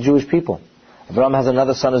ancestor of the Jewish people. Avram has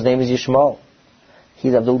another son, his name is Yishmael.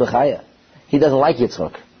 He's Abdul Bechaya. He doesn't like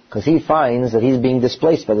Yitzchak because he finds that he's being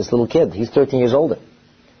displaced by this little kid. He's 13 years older,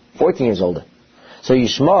 14 years older. So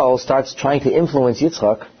Yishmael starts trying to influence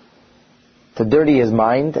Yitzchak to dirty his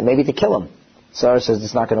mind and maybe to kill him. Sarah says,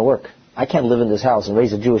 it's not going to work. I can't live in this house and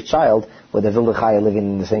raise a Jewish child with a Vildachaya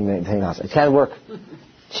living in the same house. It can't work.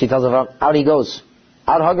 She tells Avram, out he goes.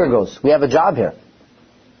 Out Hagar goes. We have a job here.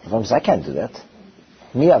 Avram says, I can't do that.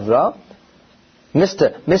 Me, Avram?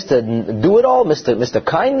 Mr. Do-it-all, Mr.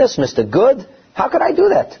 Kindness, Mr. Good? How could I do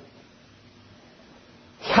that?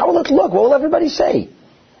 How will it look? What will everybody say?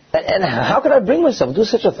 And how could I bring myself to do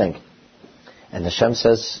such a thing? And Hashem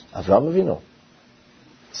says, Avram Avinu.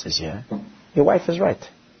 He says, yeah, your wife is right.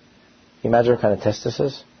 You imagine what kind of test this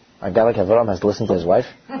is? A guy like Avram has to listen to his wife.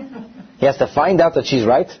 He has to find out that she's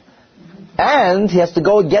right. And he has to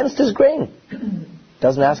go against his grain.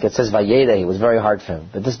 Doesn't ask. It says Vayeda. It was very hard for him.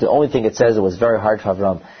 But this is the only thing it says. It was very hard for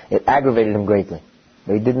Avram. It aggravated him greatly.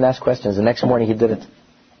 But he didn't ask questions. The next morning he did it.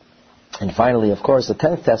 And finally, of course, the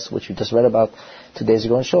 10th test, which we just read about 2 days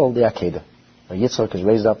ago in Shul, the Akedah. Where Yitzchak is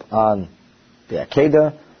raised up on the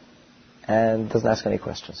Akedah and doesn't ask any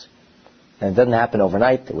questions. And it doesn't happen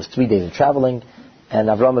overnight. It was 3 days of traveling. And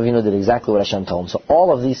Avram Avinu did exactly what Hashem told him. So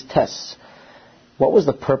all of these tests, what was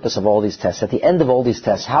the purpose of all these tests? At the end of all these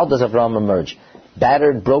tests, how does Avram emerge?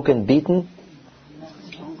 Battered, broken, beaten?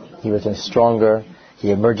 He returns stronger.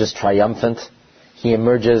 He emerges triumphant. He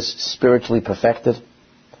emerges spiritually perfected.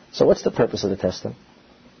 So what's the purpose of the testing?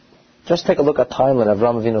 Just take a look at timeline of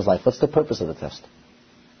Avram Avinu's life. What's the purpose of the test?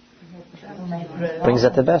 Brings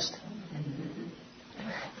out the best.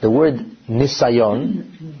 The word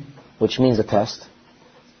nisayon, which means a test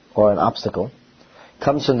or an obstacle,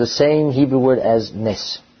 comes from the same Hebrew word as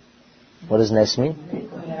nes. What does nes mean?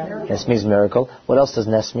 Nes means miracle. What else does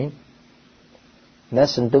nes mean?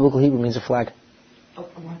 Nes in biblical Hebrew means a flag.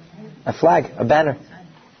 A flag, a banner.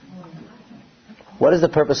 What is the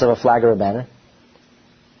purpose of a flag or a banner?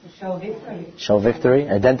 Show victory. Show victory,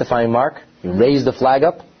 identifying mark. You raise the flag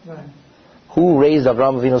up. Who raised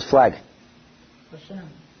Avraham Avinu's flag?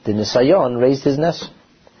 The Nisayon raised his nes.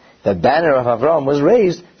 The banner of Avraham was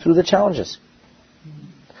raised through the challenges.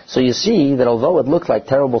 So you see that although it looked like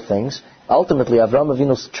terrible things, ultimately Avraham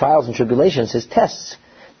Avinu's trials and tribulations, his tests,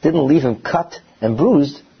 didn't leave him cut and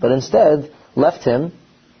bruised, but instead left him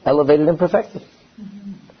elevated and perfected.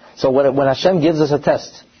 So when Hashem gives us a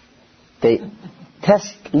test, the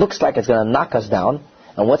test looks like it's going to knock us down,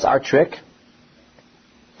 and what's our trick?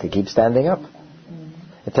 To keep standing up.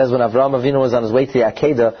 It says when Avraham Avinu was on his way to the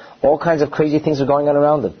Akedah, all kinds of crazy things were going on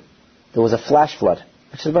around him. There was a flash flood,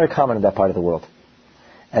 which is very common in that part of the world.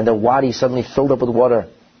 And the wadi suddenly filled up with water.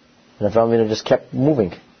 And Avraham Avinu just kept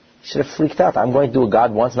moving. He should have freaked out. I'm going to do what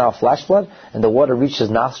God wants now, a flash flood. And the water reached his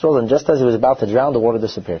nostril, and just as he was about to drown, the water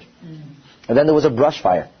disappeared. And then there was a brush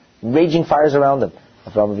fire. Raging fires around him.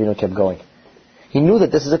 Avraham Avinu kept going. He knew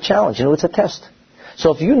that this is a challenge. He knew it's a test.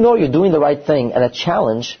 So if you know you're doing the right thing, and a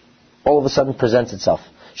challenge all of a sudden presents itself,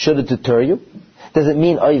 should it deter you? Does it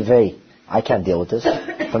mean, oy vey, I can't deal with this?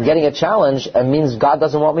 If I'm getting a challenge, it means God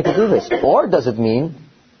doesn't want me to do this. Or does it mean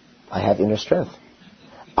I have inner strength?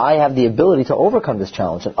 I have the ability to overcome this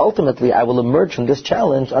challenge, and ultimately I will emerge from this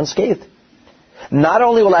challenge unscathed. Not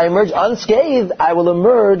only will I emerge unscathed, I will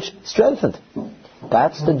emerge strengthened.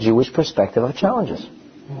 That's the Jewish perspective of challenges.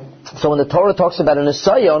 So when the Torah talks about an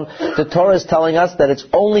Nisayon, the Torah is telling us that it's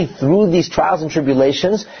only through these trials and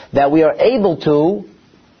tribulations that we are able to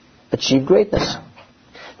achieve greatness.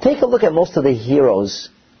 Take a look at most of the heroes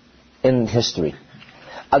in history.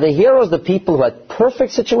 Are the heroes the people who had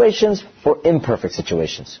perfect situations or imperfect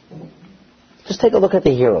situations? Just take a look at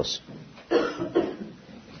the heroes.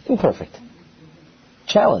 Imperfect.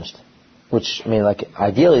 Challenged. Which, I mean, like,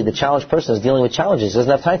 ideally the challenged person is dealing with challenges. He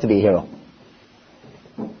doesn't have time to be a hero.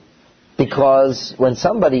 Because when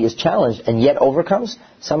somebody is challenged and yet overcomes,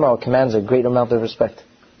 somehow it commands a great amount of respect.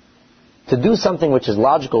 To do something which is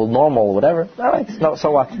logical, normal, whatever, all right, no,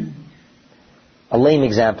 so what? A lame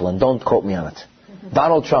example, and don't quote me on it.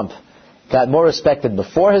 Donald Trump got more respected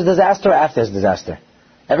before his disaster or after his disaster.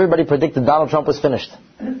 Everybody predicted Donald Trump was finished.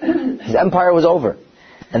 His empire was over.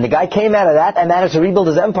 And the guy came out of that and managed to rebuild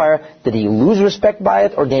his empire. Did he lose respect by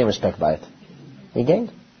it or gain respect by it? He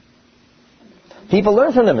gained. People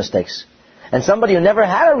learn from their mistakes. And somebody who never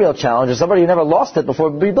had a real challenge, or somebody who never lost it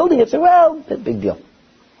before rebuilding it, say, well, big deal.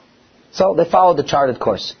 So they followed the charted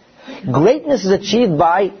course. Greatness is achieved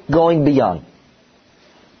by going beyond.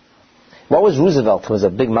 What was Roosevelt, who was a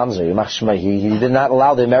big mamzer? He did not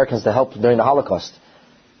allow the Americans to help during the Holocaust.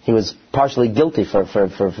 He was partially guilty for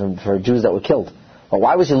Jews that were killed. But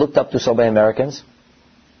why was he looked up to so by Americans?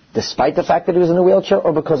 Despite the fact that he was in a wheelchair,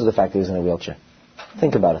 or because of the fact that he was in a wheelchair?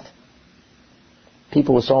 Think about it.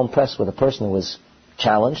 People were so impressed with a person who was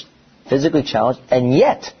challenged, physically challenged, and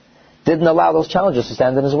yet didn't allow those challenges to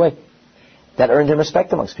stand in his way. That earned him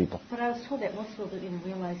respect amongst people. But I was told that most people didn't even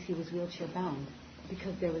realize he was wheelchair bound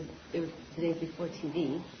because it was the days before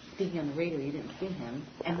TV. Speaking on the radio, you didn't see him,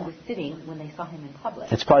 and he was sitting when they saw him in public.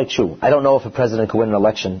 It's probably true. I don't know if a president could win an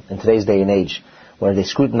election in today's day and age, where they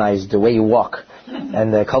scrutinize the way you walk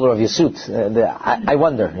and the color of your suit. I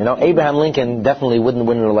wonder. Abraham Lincoln definitely wouldn't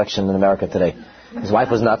win an election in America today. His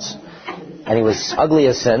wife was nuts, and he was ugly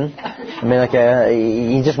as sin. I mean,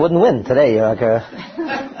 he just wouldn't win today.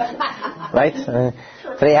 Right?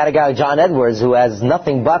 Today, you had a guy like John Edwards who has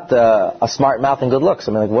nothing but a smart mouth and good looks.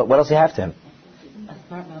 I mean, what else do you have to him? A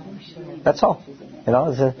smart mouth. That's all.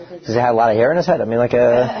 Does he have a lot of hair in his head? I mean,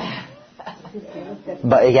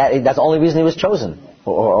 but that's the only reason he was chosen,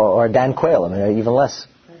 or Dan Quayle. I mean, even less.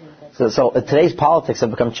 So today's politics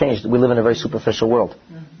have become changed. We live in a very superficial world,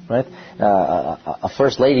 right? A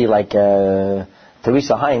first lady like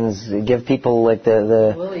Teresa Hines give people like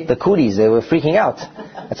the cooties. They were freaking out.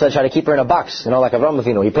 That's why I try to keep her in a box, like Avraham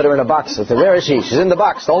Avinu. He put her in a box. I said, "Where is she? She's in the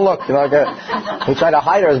box. Don't look." He tried to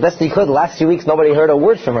hide her as best he could. The last few weeks, nobody heard a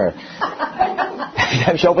word from her. Every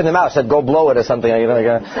time she opened her mouth, said, "Go blow it" or something.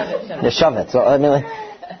 Shove it. So I mean,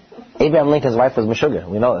 Abraham Lincoln's wife was Meshuggah.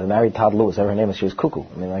 We know that. Married Todd Lewis. Her name was. She was cuckoo.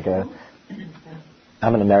 I mean,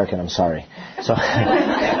 I'm an American. I'm sorry. So,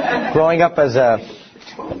 growing up as a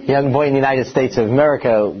young boy in the United States of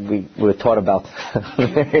America, we were taught about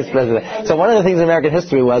various presidents. So one of the things in American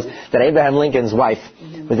history was that Abraham Lincoln's wife,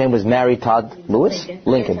 whose name was Mary Todd Lewis?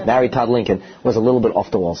 Lincoln. Mary Todd Lincoln was a little bit off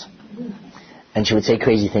the walls. And she would say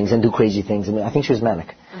crazy things and do crazy things. I think she was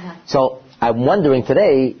manic. So I'm wondering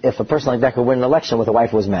today if a person like that could win an election with a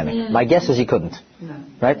wife who was manic. My guess is he couldn't.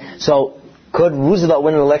 Right? So could Roosevelt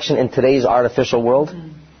win an election in today's artificial world?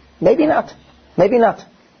 Maybe not. Maybe not.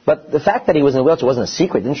 But the fact that he was in a wheelchair wasn't a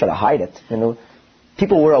secret. He didn't try to hide it.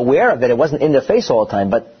 People were aware of it. It wasn't in their face all the time.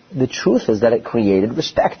 But the truth is that it created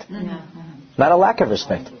respect, not a lack of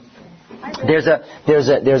respect. There's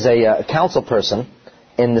a council person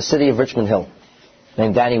in the city of Richmond Hill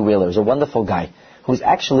named Danny Wheeler. He's a wonderful guy who's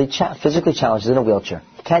actually physically challenged in a wheelchair.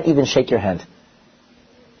 He can't even shake your hand.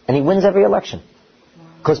 And he wins every election.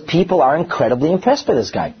 Because people are incredibly impressed by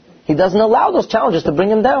this guy. He doesn't allow those challenges to bring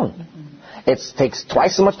him down. It takes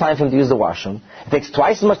twice as much time for him to use the washroom. It takes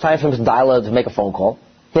twice as much time for him to dial to make a phone call.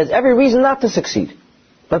 He has every reason not to succeed.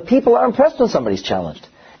 But people are impressed when somebody's challenged.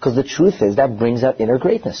 Because the truth is that brings out inner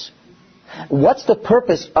greatness. What's the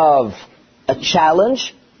purpose of a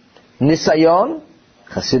challenge? Nisayon,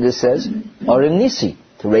 Chassidus says, or nisi,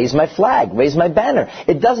 to raise my flag, raise my banner.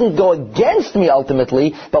 It doesn't go against me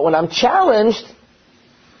ultimately, but when I'm challenged,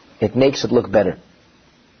 it makes it look better.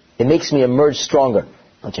 It makes me emerge stronger.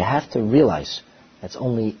 But you have to realize that's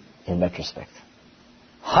only in retrospect.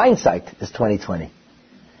 Hindsight is 20/20.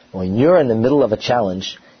 When you're in the middle of a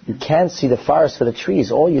challenge, you can't see the forest for the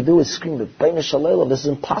trees. All you do is scream, this is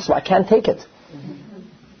impossible, I can't take it.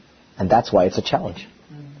 And that's why it's a challenge.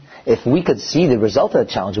 If we could see the result of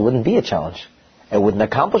the challenge, it wouldn't be a challenge. It wouldn't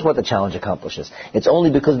accomplish what the challenge accomplishes. It's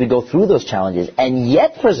only because we go through those challenges and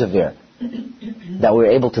yet persevere that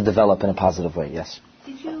we're able to develop in a positive way. Yes?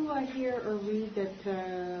 Did you hear or read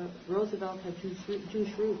that Roosevelt had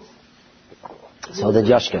Jewish roots? So did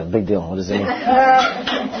Yoshka. Big deal. What does it mean?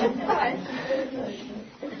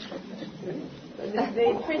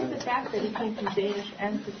 They traced the fact that he came from Danish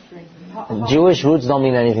ancestry. Jewish roots don't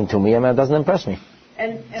mean anything to me. I mean, it doesn't impress me.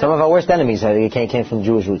 And some of our worst enemies came from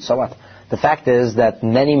Jewish roots. So what? The fact is that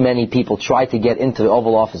many, many people tried to get into the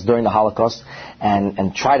Oval Office during the Holocaust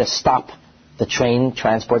and try to stop the train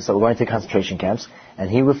transports that were going to concentration camps, and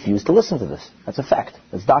he refused to listen to this. That's a fact.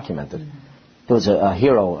 It's documented. There was a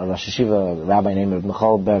hero, a Rosh Hashiva rabbi named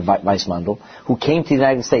Michal Ber Weissmandel, who came to the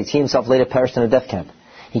United States. He himself later perished in a death camp.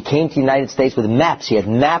 He came to the United States with maps. He had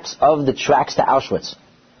maps of the tracks to Auschwitz,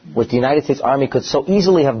 which the United States Army could so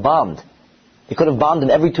easily have bombed. They could have bombed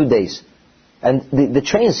them every 2 days. And the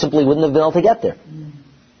trains simply wouldn't have been able to get there.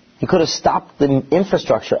 He could have stopped the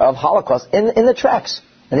infrastructure of Holocaust in the tracks.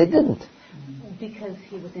 And they didn't. Because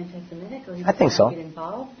he was anti-Semitic, or he I think so. get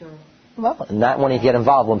involved, or? Well, not when you get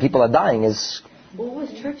involved. When people are dying is... What was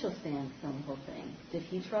Churchill's stance on the whole thing? Did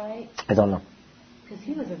he try? I don't know. Because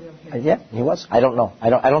he was a real hero. Yeah, he was. I don't know. I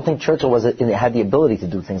don't think Churchill had the ability to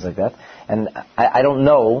do things like that. And I don't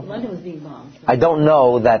know... London was being bombed. So. I don't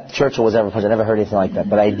know that Churchill was ever present. I never heard anything like that.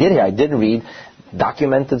 But I did read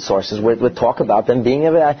documented sources where it would talk about them being...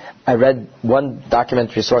 I read one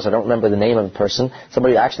documentary source, I don't remember the name of the person.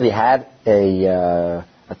 Somebody actually had a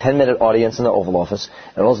 10-minute audience in the Oval Office,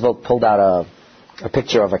 and Roosevelt pulled out a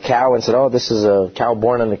picture of a cow and said, "Oh, this is a cow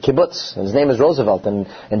born in the kibbutz, and his name is Roosevelt,"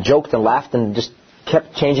 and joked and laughed and just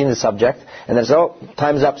kept changing the subject, and then said, "Oh,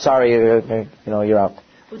 time's up, sorry, you're out."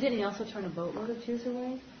 Well, didn't he also turn a boatload of Jews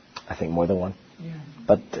away? I think more than one. Yeah.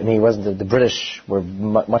 But he wasn't. The British were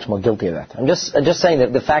much more guilty of that. I'm just saying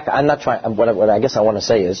that the fact I'm not trying. What I guess I want to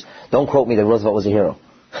say is, don't quote me that Roosevelt was a hero.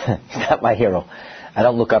 He's not my hero. I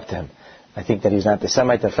don't look up to him. I think that he's an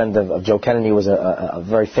anti-Semite. A friend of Joe Kennedy was a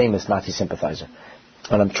very famous Nazi sympathizer.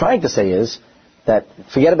 What I'm trying to say is that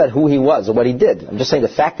forget about who he was or what he did. I'm just saying the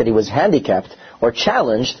fact that he was handicapped or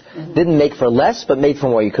challenged didn't make for less, but made for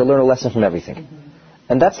more. You could learn a lesson from everything.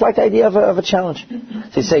 And that's like the idea of a challenge.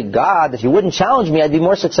 So you say, God, if you wouldn't challenge me, I'd be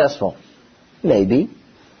more successful. Maybe.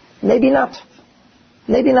 Maybe not.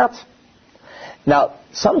 Maybe not. Now,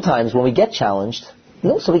 sometimes when we get challenged,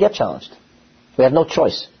 we get challenged. We have no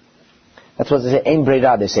choice. That's what they say, Ein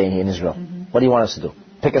Breira, they say in Israel. What do you want us to do?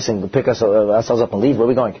 Pick us ourselves up and leave? Where are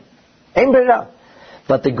we going? Ein Breira.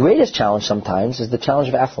 But the greatest challenge sometimes is the challenge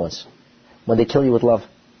of affluence. When they kill you with love.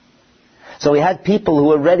 So we had people who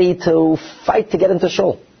were ready to fight to get into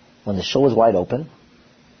shul. When the shul was wide open,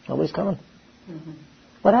 nobody's coming.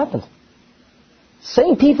 What happened?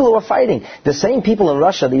 Same people who were fighting. The same people in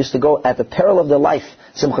Russia that used to go at the peril of their life.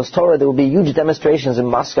 Simchas Torah, there would be huge demonstrations in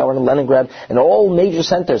Moscow and in Leningrad and all major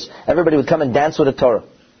centers. Everybody would come and dance with the Torah.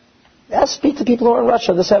 Speak to people who were in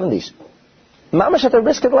Russia in the 70s. Mamash at the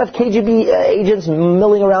risk of their life, KGB agents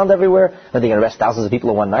milling around everywhere. Are they going to arrest thousands of people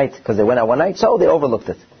in one night because they went out one night? So they overlooked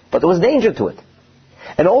it. But there was danger to it.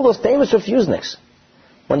 And all those famous refuseniks,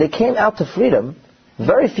 when they came out to freedom,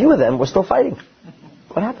 very few of them were still fighting.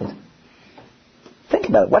 What happened? Think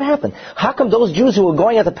about it. What happened? How come those Jews who were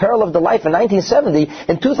going at the peril of their life in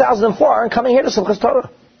 1970, in 2004, aren't coming here to Simchas Torah?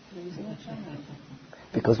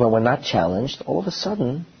 Because when we're not challenged, all of a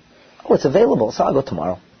sudden, oh, it's available, so I'll go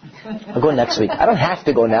tomorrow. I'll go next week. I don't have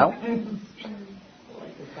to go now.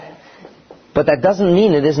 But that doesn't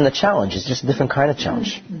mean it isn't a challenge. It's just a different kind of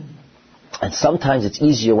challenge. And sometimes it's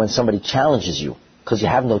easier when somebody challenges you, because you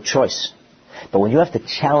have no choice. But when you have to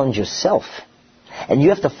challenge yourself, and you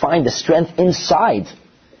have to find the strength inside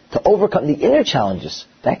to overcome the inner challenges,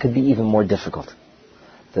 that could be even more difficult.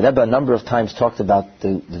 The Rebbe a number of times talked about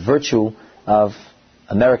the virtue of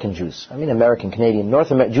American Jews. I mean American, Canadian,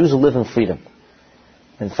 North American, Jews who live in freedom.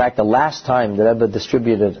 In fact, the last time the Rebbe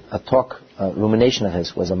distributed a talk, rumination of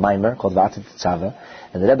his, was a mimer called Vatet Tzava,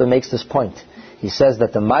 and the Rebbe makes this point. He says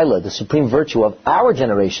that the Maila, the supreme virtue of our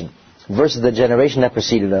generation, versus the generation that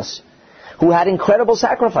preceded us, who had incredible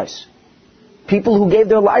sacrifice. People who gave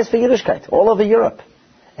their lives for Yiddishkeit all over Europe.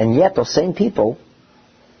 And yet those same people,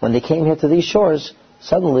 when they came here to these shores,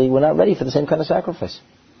 suddenly were not ready for the same kind of sacrifice.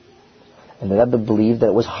 And the Rebbe believed that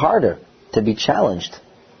it was harder to be challenged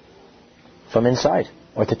from inside,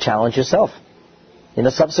 or to challenge yourself.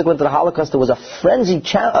 Subsequent to the Holocaust, there was a frenzied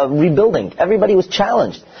rebuilding. Everybody was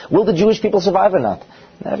challenged. Will the Jewish people survive or not?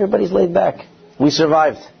 Now everybody's laid back. We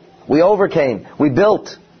survived. We overcame. We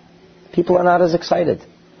built. People are not as excited.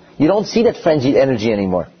 You don't see that frenzied energy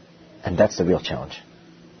anymore. And that's the real challenge.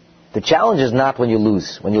 The challenge is not when you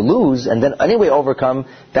lose. When you lose and then anyway overcome,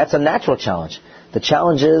 that's a natural challenge. The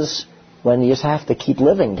challenge is when you just have to keep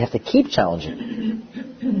living. You have to keep challenging.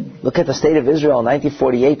 Look at the state of Israel in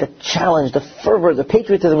 1948. The challenge, the fervor, the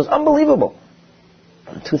patriotism was unbelievable.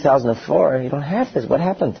 In 2004, you don't have this. What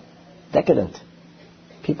happened? Decadent.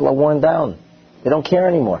 People are worn down. They don't care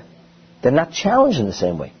anymore. They're not challenged in the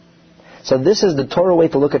same way. So this is the Torah way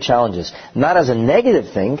to look at challenges. Not as a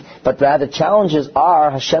negative thing, but rather challenges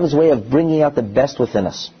are Hashem's way of bringing out the best within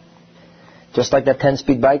us. Just like that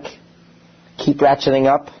 10-speed bike. Keep ratcheting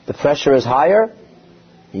up. The pressure is higher.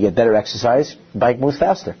 You get better exercise. Bike moves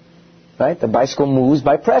faster. Right? The bicycle moves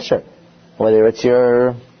by pressure. Whether it's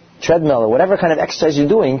your treadmill or whatever kind of exercise you're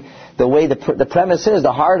doing, the way the premise is,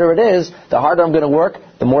 the harder it is, the harder I'm going to work,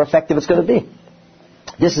 the more effective it's going to be.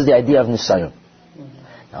 This is the idea of Nisayon.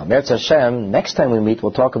 Now, Meretz Hashem, next time we meet,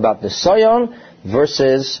 we'll talk about Nisayon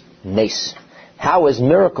versus Nes. How is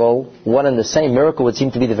miracle one and the same? Miracle would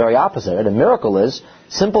seem to be the very opposite. Right? A miracle is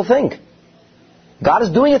simple thing. God is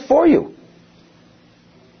doing it for you.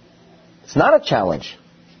 It's not a challenge.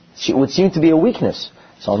 It would seem to be a weakness.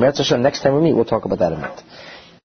 So, Meretz Hashem, next time we meet, we'll talk about that in a minute.